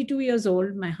just 52 years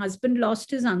old. My husband lost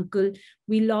his uncle.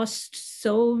 We lost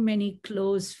so many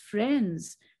close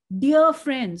friends, dear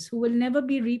friends who will never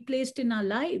be replaced in our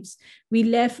lives. We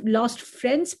lost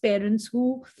friends' parents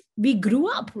who we grew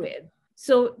up with.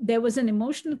 So there was an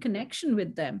emotional connection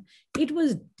with them. It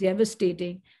was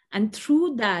devastating. And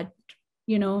through that,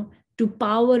 to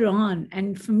power on.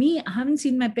 And for me, I haven't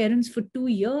seen my parents for 2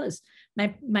 years.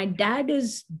 My dad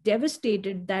is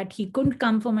devastated that he couldn't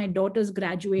come for my daughter's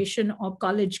graduation or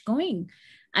college going.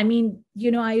 I mean,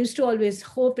 I used to always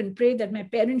hope and pray that my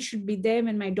parents should be there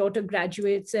when my daughter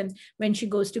graduates and when she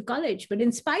goes to college. But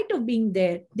in spite of being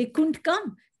there, they couldn't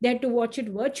come. They had to watch it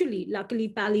virtually. Luckily,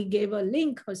 Pally gave a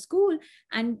link, her school,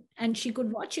 and she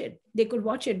could watch it. They could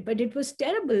watch it, but it was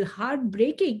terrible,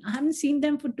 heartbreaking. I haven't seen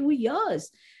them for 2 years.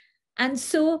 And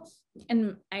so,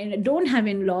 and I don't have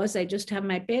in-laws, I just have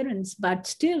my parents, but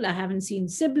still I haven't seen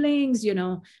siblings,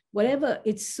 whatever.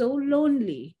 It's so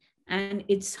lonely and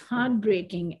it's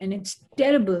heartbreaking and it's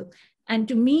terrible. And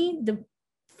to me, the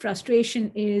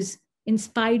frustration is, in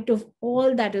spite of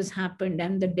all that has happened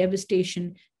and the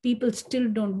devastation, people still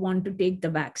don't want to take the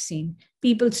vaccine.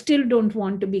 People still don't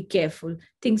want to be careful.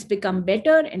 Things become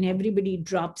better and everybody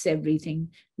drops everything.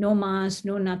 No mask,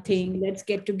 no nothing. Let's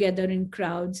get together in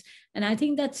crowds. And I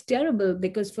think that's terrible,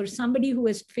 because for somebody who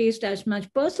has faced as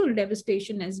much personal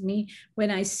devastation as me,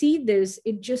 when I see this,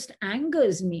 it just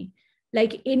angers me.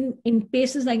 Like in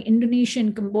places like Indonesia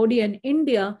and Cambodia and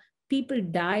India, people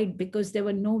died because there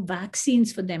were no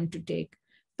vaccines for them to take.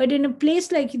 But in a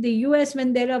place like the US,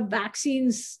 when there are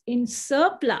vaccines in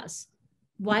surplus,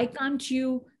 why can't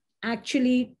you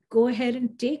actually go ahead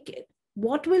and take it?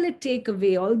 What will it take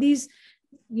away? All these,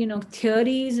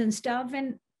 theories and stuff.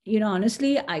 And,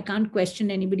 honestly, I can't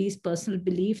question anybody's personal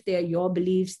belief. They are your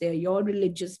beliefs. They are your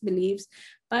religious beliefs.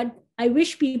 But I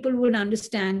wish people would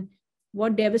understand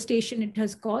what devastation it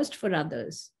has caused for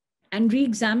others and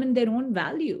re-examine their own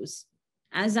values,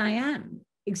 as I am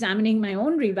examining my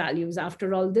own values.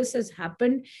 After all this has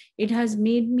happened, it has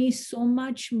made me so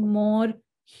much more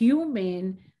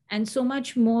humane and so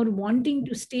much more wanting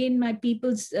to stay in my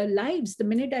people's lives. The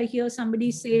minute I hear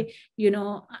somebody say,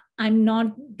 I'm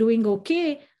not doing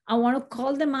okay, I want to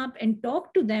call them up and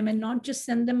talk to them and not just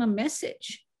send them a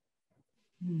message,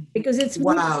 because it's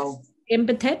more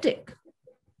empathetic.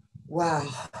 Wow.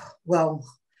 Well,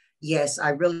 yes, I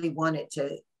really wanted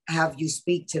to have you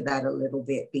speak to that a little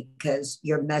bit, because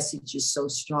your message is so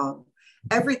strong.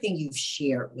 Everything you've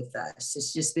shared with us,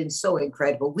 it's just been so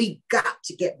incredible. We got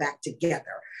to get back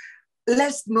together.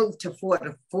 Let's move to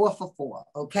 4 for 4,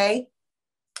 okay?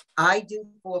 I do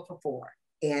 4 for 4,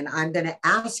 and I'm going to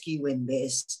ask you in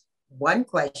this, one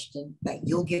question that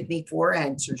you'll give me 4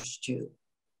 answers to.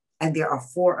 And there are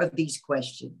 4 of these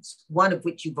questions, one of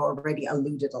which you've already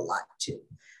alluded a lot to.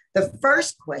 The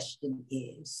first question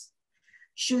is,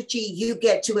 Shuchi, you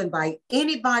get to invite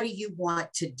anybody you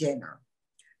want to dinner,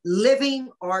 living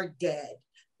or dead.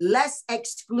 Let's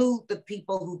exclude the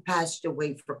people who passed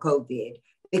away for COVID,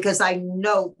 because I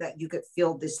know that you could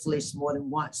fill this list more than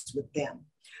once with them.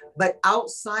 But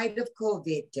outside of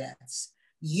COVID deaths,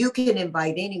 you can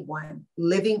invite anyone,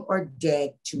 living or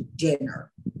dead, to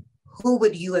dinner. Who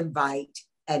would you invite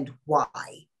and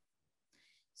why?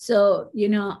 So,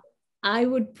 I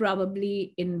would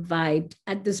probably invite,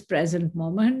 at this present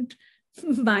moment,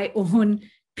 my own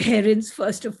parents.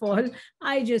 First of all,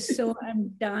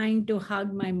 I'm dying to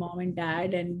hug my mom and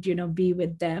dad and, be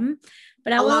with them.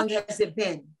 But how long has it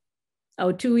been?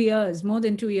 Oh, 2 years, more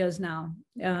than 2 years now.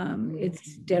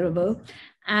 It's terrible.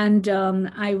 And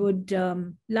I would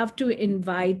love to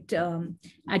invite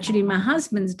actually my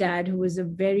husband's dad, who was a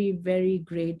very, very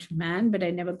great man, but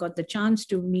I never got the chance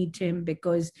to meet him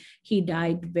because he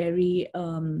died very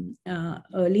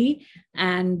early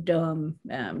and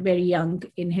very young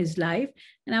in his life.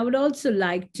 And I would also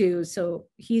like to, so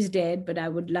he's dead, but I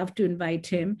would love to invite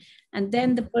him. And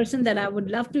then the person that I would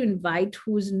love to invite,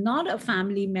 who's not a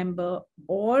family member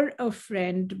or a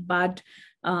friend, but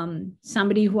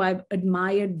somebody who I've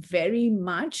admired very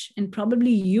much, and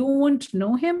probably you won't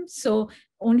know him. So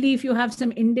only if you have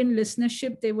some Indian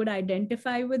listenership, they would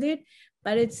identify with it.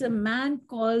 But it's a man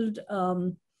called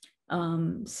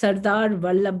Sardar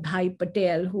Vallabhbhai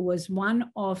Patel, who was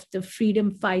one of the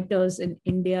freedom fighters in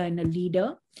India and a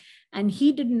leader. And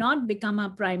he did not become our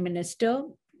prime minister.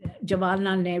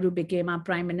 Jawaharlal Nehru became our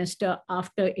prime minister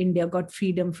after India got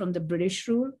freedom from the British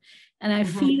rule. And I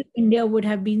feel India would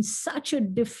have been such a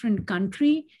different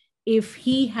country if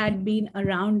he had been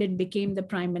around and became the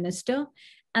prime minister.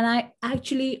 And I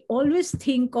actually always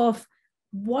think of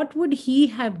what would he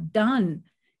have done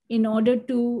in order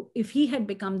to, if he had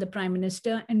become the prime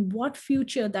minister, and what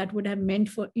future that would have meant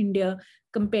for India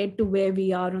compared to where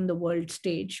we are on the world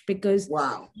stage. Because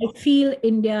I feel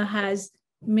India has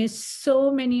missed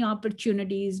so many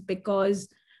opportunities because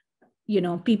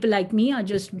people like me are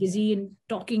just busy in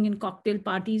talking in cocktail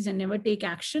parties and never take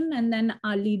action. And then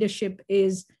our leadership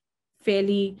is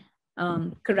fairly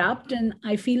corrupt. And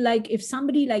I feel like if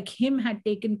somebody like him had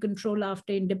taken control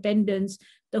after independence,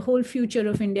 the whole future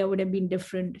of India would have been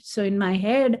different. So in my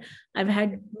head, I've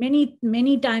had many,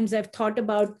 many times I've thought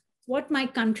about what my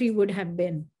country would have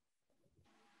been.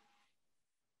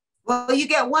 Well, you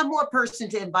get one more person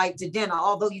to invite to dinner,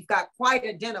 although you've got quite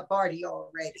a dinner party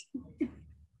already.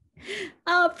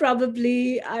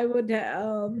 Probably I would,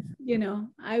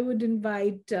 I would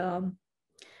invite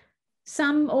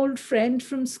some old friend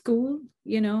from school.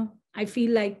 I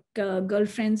feel like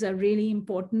girlfriends are really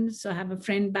important. So I have a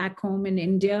friend back home in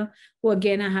India who,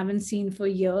 again, I haven't seen for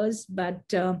years, but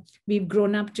we've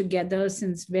grown up together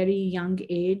since very young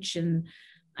age. And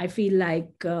I feel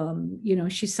like,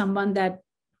 she's someone that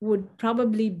would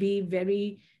probably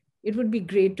be it would be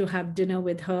great to have dinner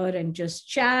with her and just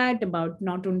chat about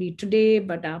not only today,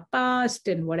 but our past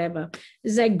and whatever.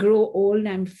 As I grow old,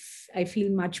 I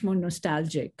feel much more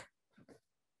nostalgic.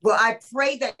 Well, I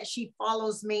pray that she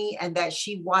follows me and that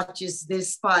she watches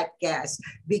this podcast,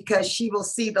 because she will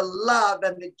see the love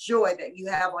and the joy that you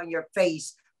have on your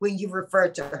face when you refer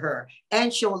to her.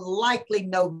 And she'll likely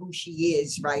know who she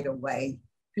is right away.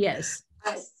 Yes.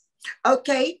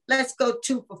 Okay, let's go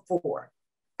 2 for 4.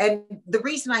 And the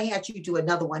reason I had you do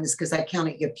another one is because I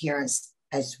counted your parents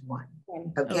as one,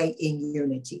 okay, in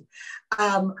unity.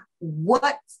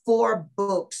 What 4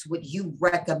 books would you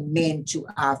recommend to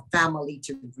our family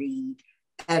to read,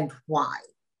 and why?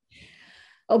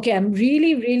 Okay, I'm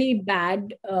really, really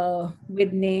bad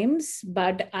with names,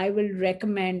 but I will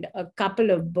recommend a couple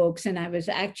of books. And I was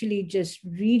actually just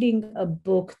reading a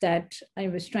book that I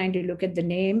was trying to look at the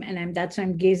name, and that's why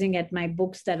I'm gazing at my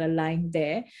books that are lying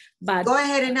there. But go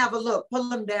ahead and have a look. Pull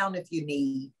them down if you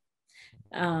need.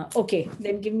 Okay,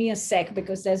 then give me a sec,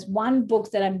 because there's one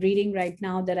book that I'm reading right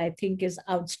now that I think is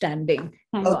outstanding.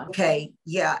 Okay,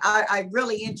 yeah, I'm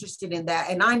really interested in that.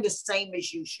 And I'm the same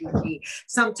as you, Shuchi.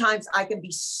 Sometimes I can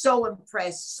be so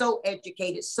impressed, so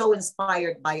educated, so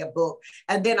inspired by a book.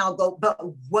 And then I'll go, but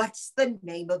what's the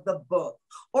name of the book?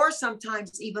 Or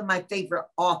sometimes even my favorite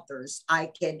authors,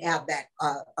 I can have that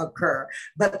occur.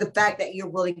 But the fact that you're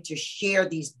willing to share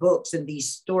these books and these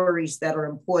stories that are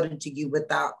important to you with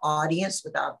our audience,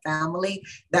 with our family,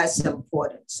 that's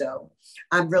important. So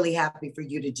I'm really happy for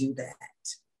you to do that.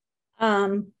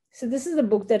 So this is the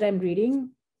book that I'm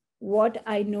reading, What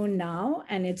I Know Now,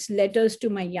 and it's Letters to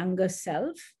My Younger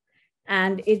Self.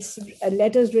 And it's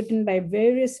letters written by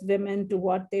various women to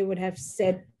what they would have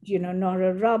said,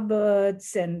 Nora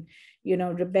Roberts and,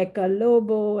 Rebecca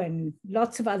Lobo and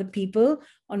lots of other people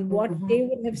on what they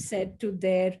would have said to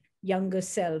their younger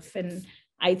self. And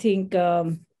I think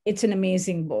it's an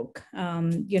amazing book.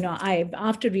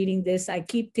 After reading this, I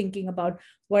keep thinking about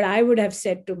what I would have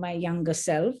said to my younger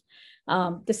self.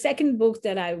 The second book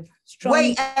that I strongly...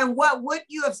 Wait, and what would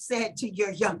you have said to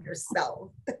your younger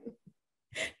self?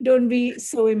 Don't be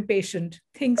so impatient.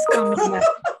 Things come in that.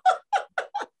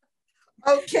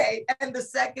 Okay, and the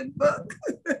second book?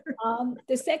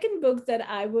 The second book that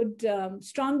I would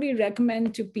strongly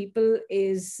recommend to people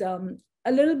is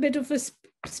a little bit of a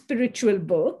spiritual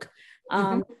book.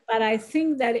 But I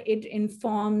think that it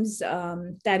informs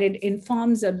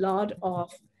a lot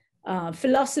of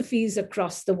philosophies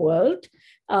across the world.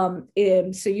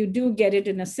 So you do get it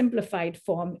in a simplified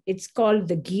form. It's called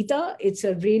the Gita. It's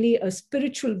really a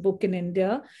spiritual book in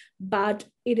India, but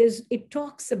it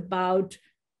talks about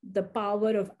the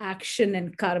power of action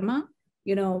and karma.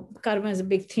 Karma is a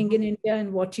big thing in India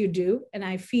and what you do. And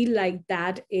I feel like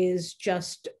that is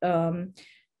just,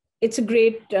 it's a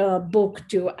great book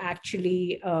to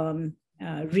actually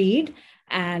read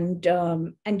and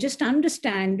just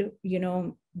understand,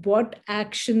 what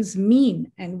actions mean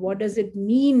and what does it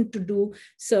mean to do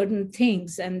certain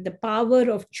things and the power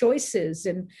of choices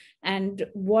and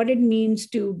what it means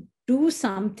to do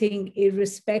something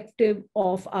irrespective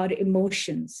of our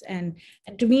emotions. And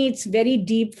to me, it's very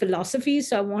deep philosophy.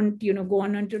 So I won't, go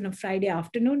on until a Friday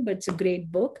afternoon, but it's a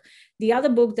great book. The other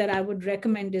book that I would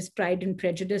recommend is Pride and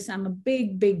Prejudice. I'm a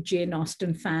big Jane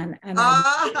Austen fan. And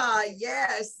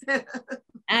yes.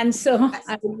 And so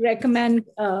I would recommend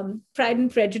Pride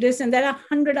and Prejudice. And there are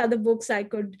 100 other books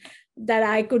that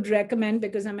I could recommend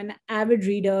because I'm an avid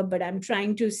reader, but I'm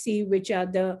trying to see which are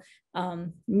the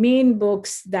main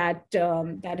books that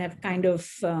have kind of,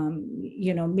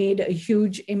 made a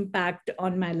huge impact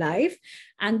on my life.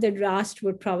 And the last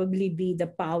would probably be The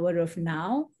Power of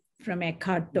Now from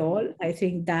Eckhart Tolle. I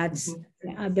think that's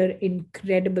other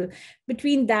incredible.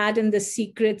 Between that and The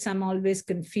Secrets, I'm always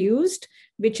confused,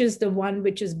 which is the one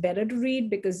which is better to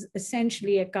read, because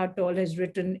essentially Eckhart Tolle has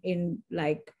written in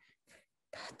like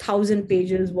 1,000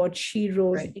 pages what she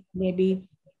wrote, right, maybe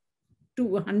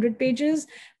 200 pages.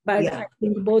 But I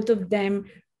think both of them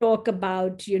talk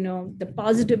about, the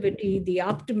positivity, the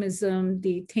optimism,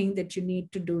 the thing that you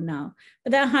need to do now. But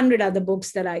there are 100 other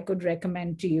books that I could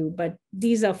recommend to you, but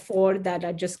these are 4 that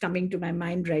are just coming to my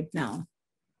mind right now.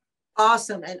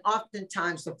 Awesome. And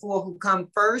oftentimes the 4 who come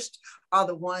first are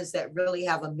the ones that really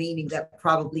have a meaning that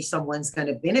probably someone's going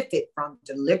to benefit from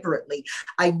deliberately.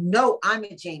 I know I'm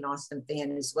a Jane Austen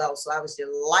fan as well, so I was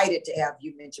delighted to have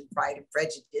you mention Pride and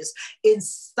Prejudice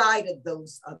inside of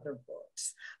those other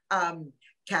books.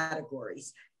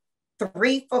 Categories.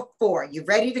 3 for 4. You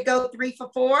ready to go 3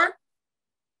 for 4?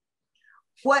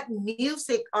 What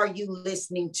music are you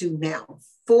listening to now?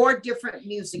 4 different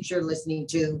musics you're listening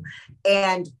to,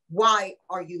 and why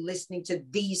are you listening to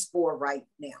these 4 right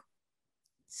now?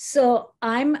 So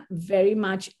I'm very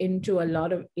much into a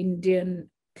lot of Indian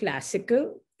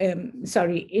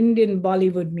Indian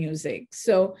Bollywood music.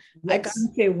 So yes, I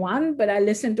can't say one, but I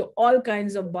listen to all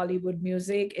kinds of Bollywood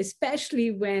music, especially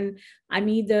when I'm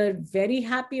either very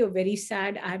happy or very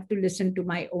sad. I have to listen to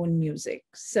my own music.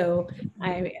 So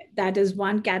that is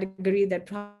one category that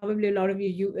probably a lot of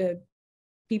you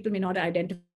people may not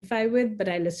identify with, but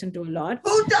I listen to a lot.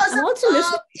 Who doesn't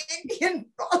love Indian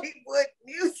Bollywood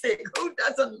music? Who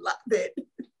doesn't love it?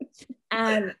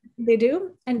 And they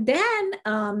do. And then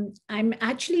I'm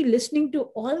actually listening to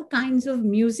all kinds of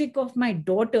music of my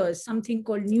daughters, something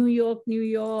called New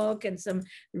York, and some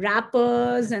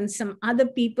rappers and some other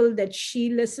people that she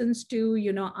listens to,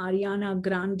 Ariana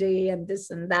Grande and this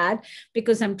and that,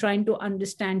 because I'm trying to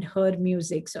understand her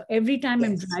music. So every time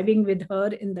I'm driving with her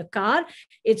in the car,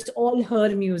 it's all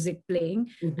her music playing.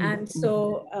 And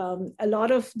so a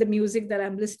lot of the music that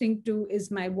I'm listening to is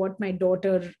what my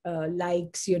daughter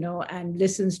likes, and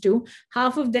listens to.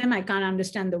 Half of them I can't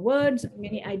understand the words.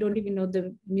 I don't even know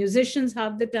the musicians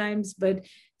half the times, but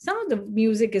some of the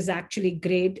music is actually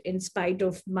great in spite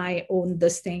of my own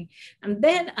this thing. And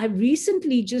then I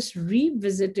recently just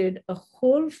revisited a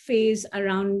whole phase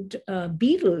around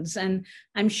Beatles. And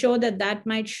I'm sure that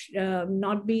might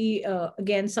not be,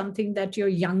 again, something that your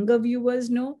younger viewers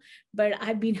know, but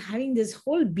I've been having this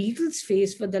whole Beatles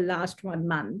phase for the last 1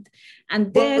 month.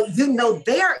 And then,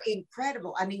 they're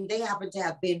incredible. I mean, they happen to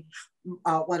have been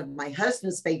one of my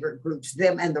husband's favorite groups,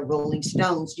 them and the Rolling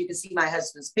Stones. You can see my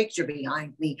husband's picture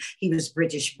behind me. He was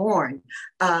British born.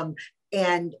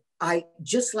 And I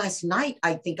just last night,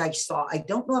 I think I saw, I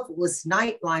don't know if it was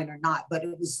Nightline or not, but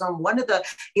it was on one of the,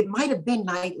 it might have been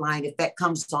Nightline if that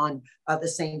comes on the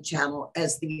same channel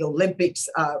as the Olympics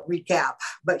recap.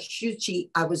 But Shuchi,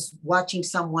 I was watching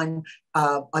someone,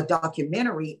 a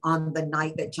documentary on the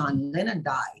night that John Lennon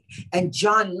died. And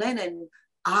John Lennon,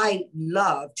 I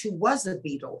loved, who was a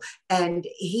Beatle. And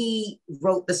he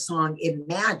wrote the song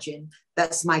Imagine.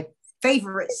 That's my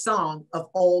favorite song of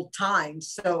all time.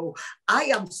 So I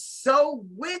am so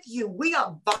with you. We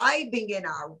are vibing in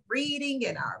our reading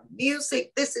and our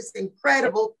music. This is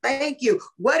incredible. Thank you.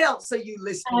 What else are you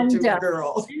listening to,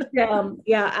 girl?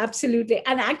 Yeah, absolutely.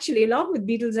 And actually, along with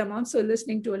Beatles, I'm also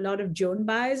listening to a lot of Joan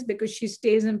Baez because she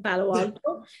stays in Palo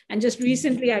Alto. And just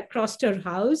recently I crossed her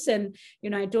house and,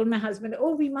 I told my husband,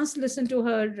 oh, we must listen to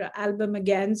her album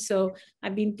again. So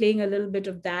I've been playing a little bit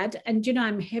of that. And,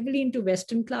 I'm heavily into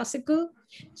Western classical.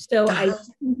 So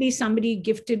somebody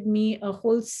gifted me a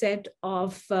whole set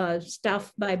of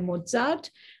stuff by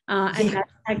Mozart. And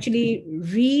that's actually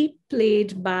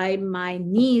replayed by my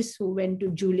niece who went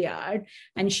to Juilliard,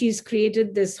 and she's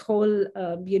created this whole,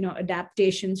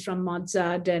 adaptations from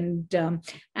Mozart and a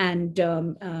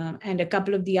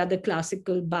couple of the other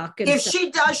classical Bach. If she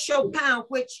does Chopin,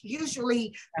 which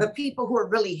usually the people who are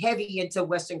really heavy into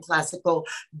Western classical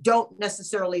don't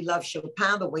necessarily love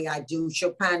Chopin the way I do.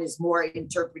 Chopin is more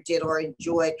interpreted or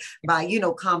enjoyed by,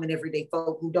 common everyday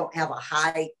folk who don't have a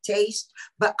high taste.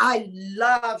 But I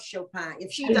love Chopin.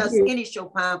 If she does any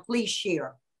Chopin, please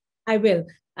share. I will.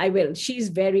 She's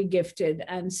very gifted.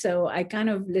 And so I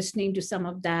kind of listening to some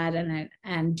of that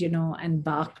and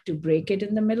Bach to break it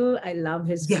in the middle. I love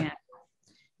his piano.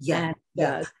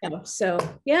 So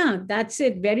that's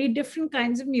it. Very different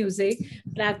kinds of music.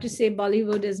 But I have to say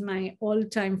Bollywood is my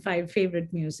all-time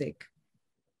favorite music.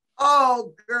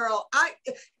 Oh, girl,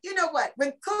 you know what?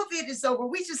 When COVID is over,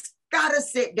 we just gotta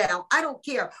sit down. I don't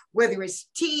care whether it's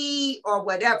tea or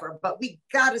whatever, but we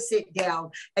gotta sit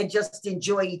down and just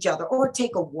enjoy each other or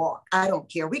take a walk. I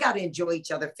don't care. We gotta enjoy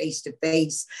each other face to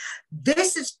face.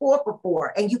 This is 4 for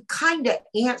 4, and you kind of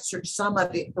answered some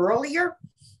of it earlier,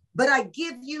 but I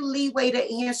give you leeway to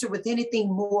answer with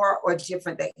anything more or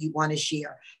different that you want to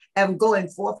share. And going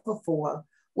 4 for 4,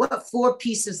 what 4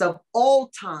 pieces of all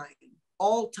time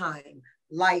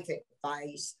life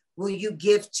advice will you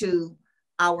give to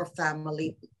our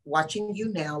family watching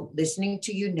you now, listening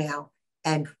to you now,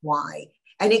 and why?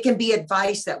 And it can be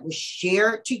advice that was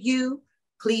shared to you.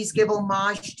 Please give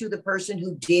homage to the person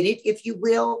who did it, if you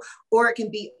will, or it can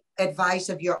be advice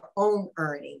of your own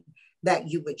earning that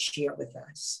you would share with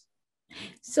us.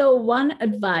 So one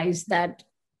advice that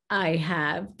I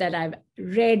have that I've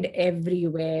read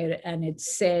everywhere and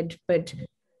it's said, but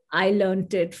I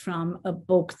learned it from a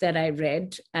book that I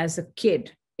read as a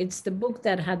kid. It's the book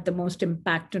that had the most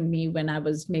impact on me when I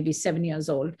was maybe 7 years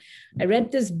old. I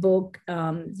read this book,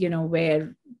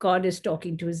 where God is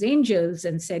talking to his angels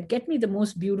and said, get me the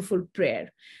most beautiful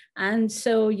prayer. And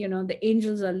so, the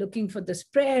angels are looking for this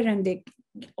prayer, and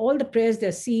all the prayers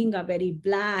they're seeing are very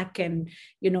black and,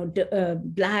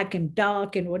 black and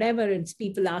dark and whatever. It's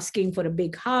people asking for a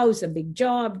big house, a big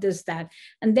job, this, that.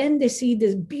 And then they see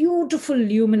this beautiful,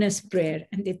 luminous prayer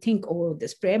and they think, oh,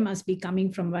 this prayer must be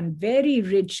coming from one very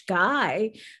rich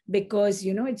guy because,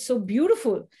 it's so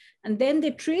beautiful. And then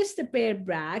they trace the prayer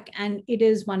back, and it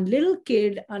is one little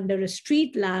kid under a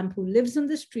street lamp who lives on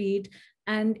the street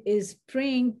and is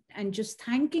praying and just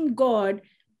thanking God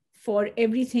for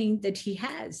everything that he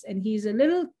has. And he's a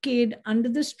little kid under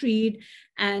the street,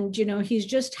 and he's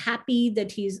just happy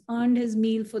that he's earned his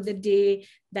meal for the day,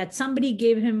 that somebody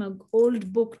gave him an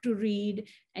old book to read,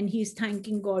 and he's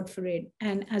thanking God for it.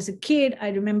 And as a kid, I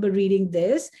remember reading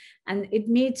this, and it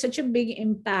made such a big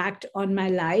impact on my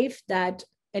life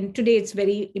and today it's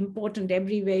very important.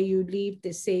 Everywhere you leave,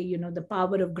 they say, the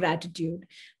power of gratitude.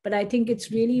 But I think it's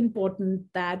really important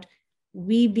that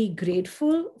we be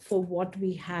grateful for what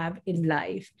we have in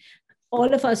life.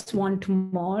 All of us want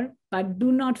more, but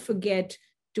do not forget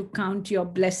to count your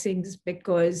blessings,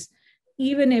 because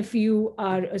even if you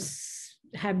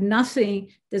have nothing,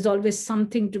 there's always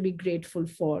something to be grateful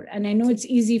for. And I know it's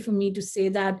easy for me to say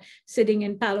that sitting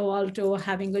in Palo Alto,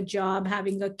 having a job,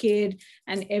 having a kid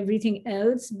and everything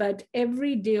else, but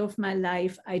every day of my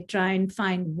life, I try and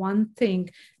find one thing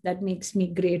that makes me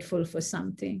grateful for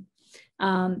something.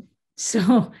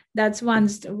 So that's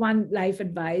one life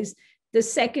advice. The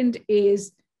second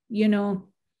is,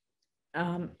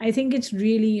 I think it's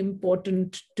really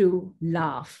important to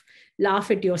laugh.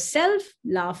 Laugh at yourself,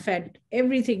 laugh at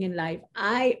everything in life.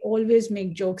 I always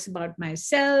make jokes about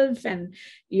myself and,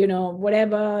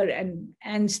 whatever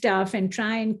and stuff, and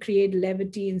try and create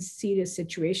levity in serious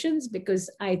situations,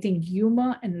 because I think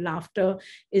humor and laughter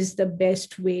is the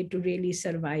best way to really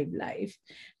survive life.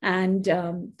 And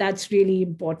that's really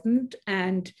important.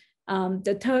 And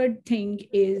the third thing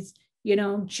is,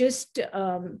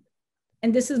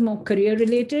 and this is more career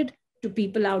related to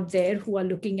people out there who are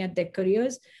looking at their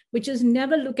careers, which is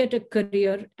never look at a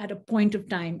career at a point of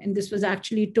time. And this was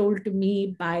actually told to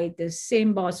me by the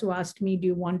same boss who asked me, do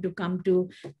you want to come to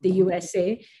the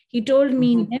USA? He told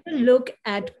me, never look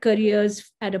at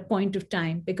careers at a point of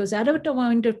time, because at a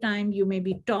point of time, you may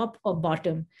be top or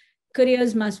bottom.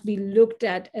 Careers must be looked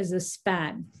at as a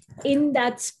span. In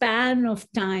that span of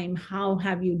time, how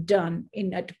have you done?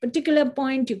 At a particular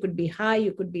point, you could be high,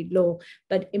 you could be low,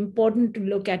 but important to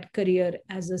look at career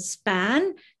as a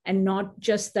span and not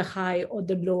just the high or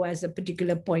the low as a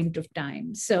particular point of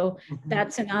time. So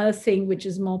that's another thing which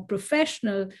is more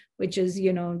professional, which is,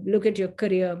 look at your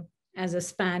career as a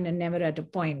span and never at a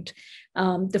point.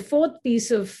 The fourth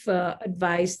piece of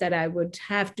advice that I would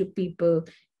have to people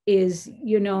is,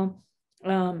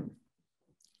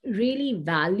 really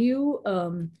value,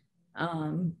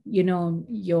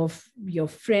 your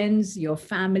friends, your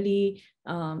family,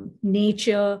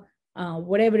 nature,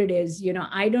 whatever it is.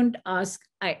 I don't ask,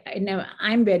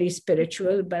 I'm very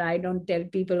spiritual, but I don't tell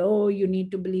people, oh, you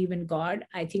need to believe in God.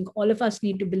 I think all of us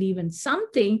need to believe in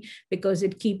something, because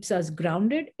it keeps us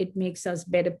grounded. It makes us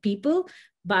better people.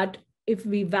 But if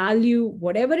we value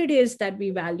whatever it is that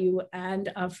we value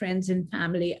and our friends and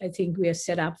family, I think we are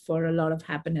set up for a lot of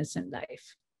happiness in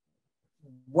life.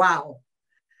 Wow.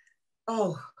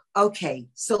 Oh, okay.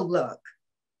 So look,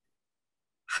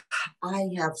 I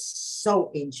have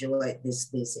so enjoyed this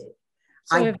visit.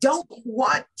 I don't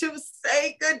want to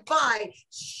say goodbye.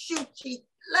 Shuchi,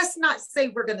 let's not say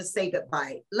we're going to say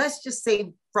goodbye. Let's just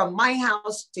say from my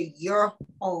house to your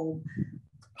home,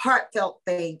 heartfelt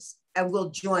thanks. And we'll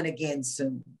join again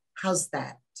soon. How's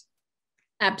that?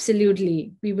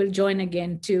 Absolutely. We will join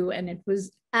again too. And it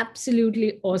was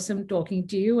absolutely awesome talking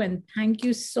to you. And thank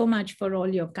you so much for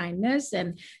all your kindness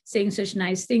and saying such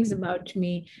nice things about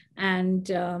me. And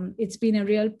it's been a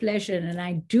real pleasure. And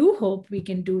I do hope we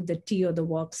can do the tea or the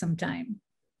walk sometime.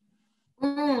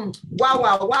 Wow,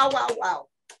 wow, wow, wow, wow.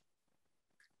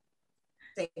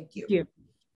 Thank you. Thank you.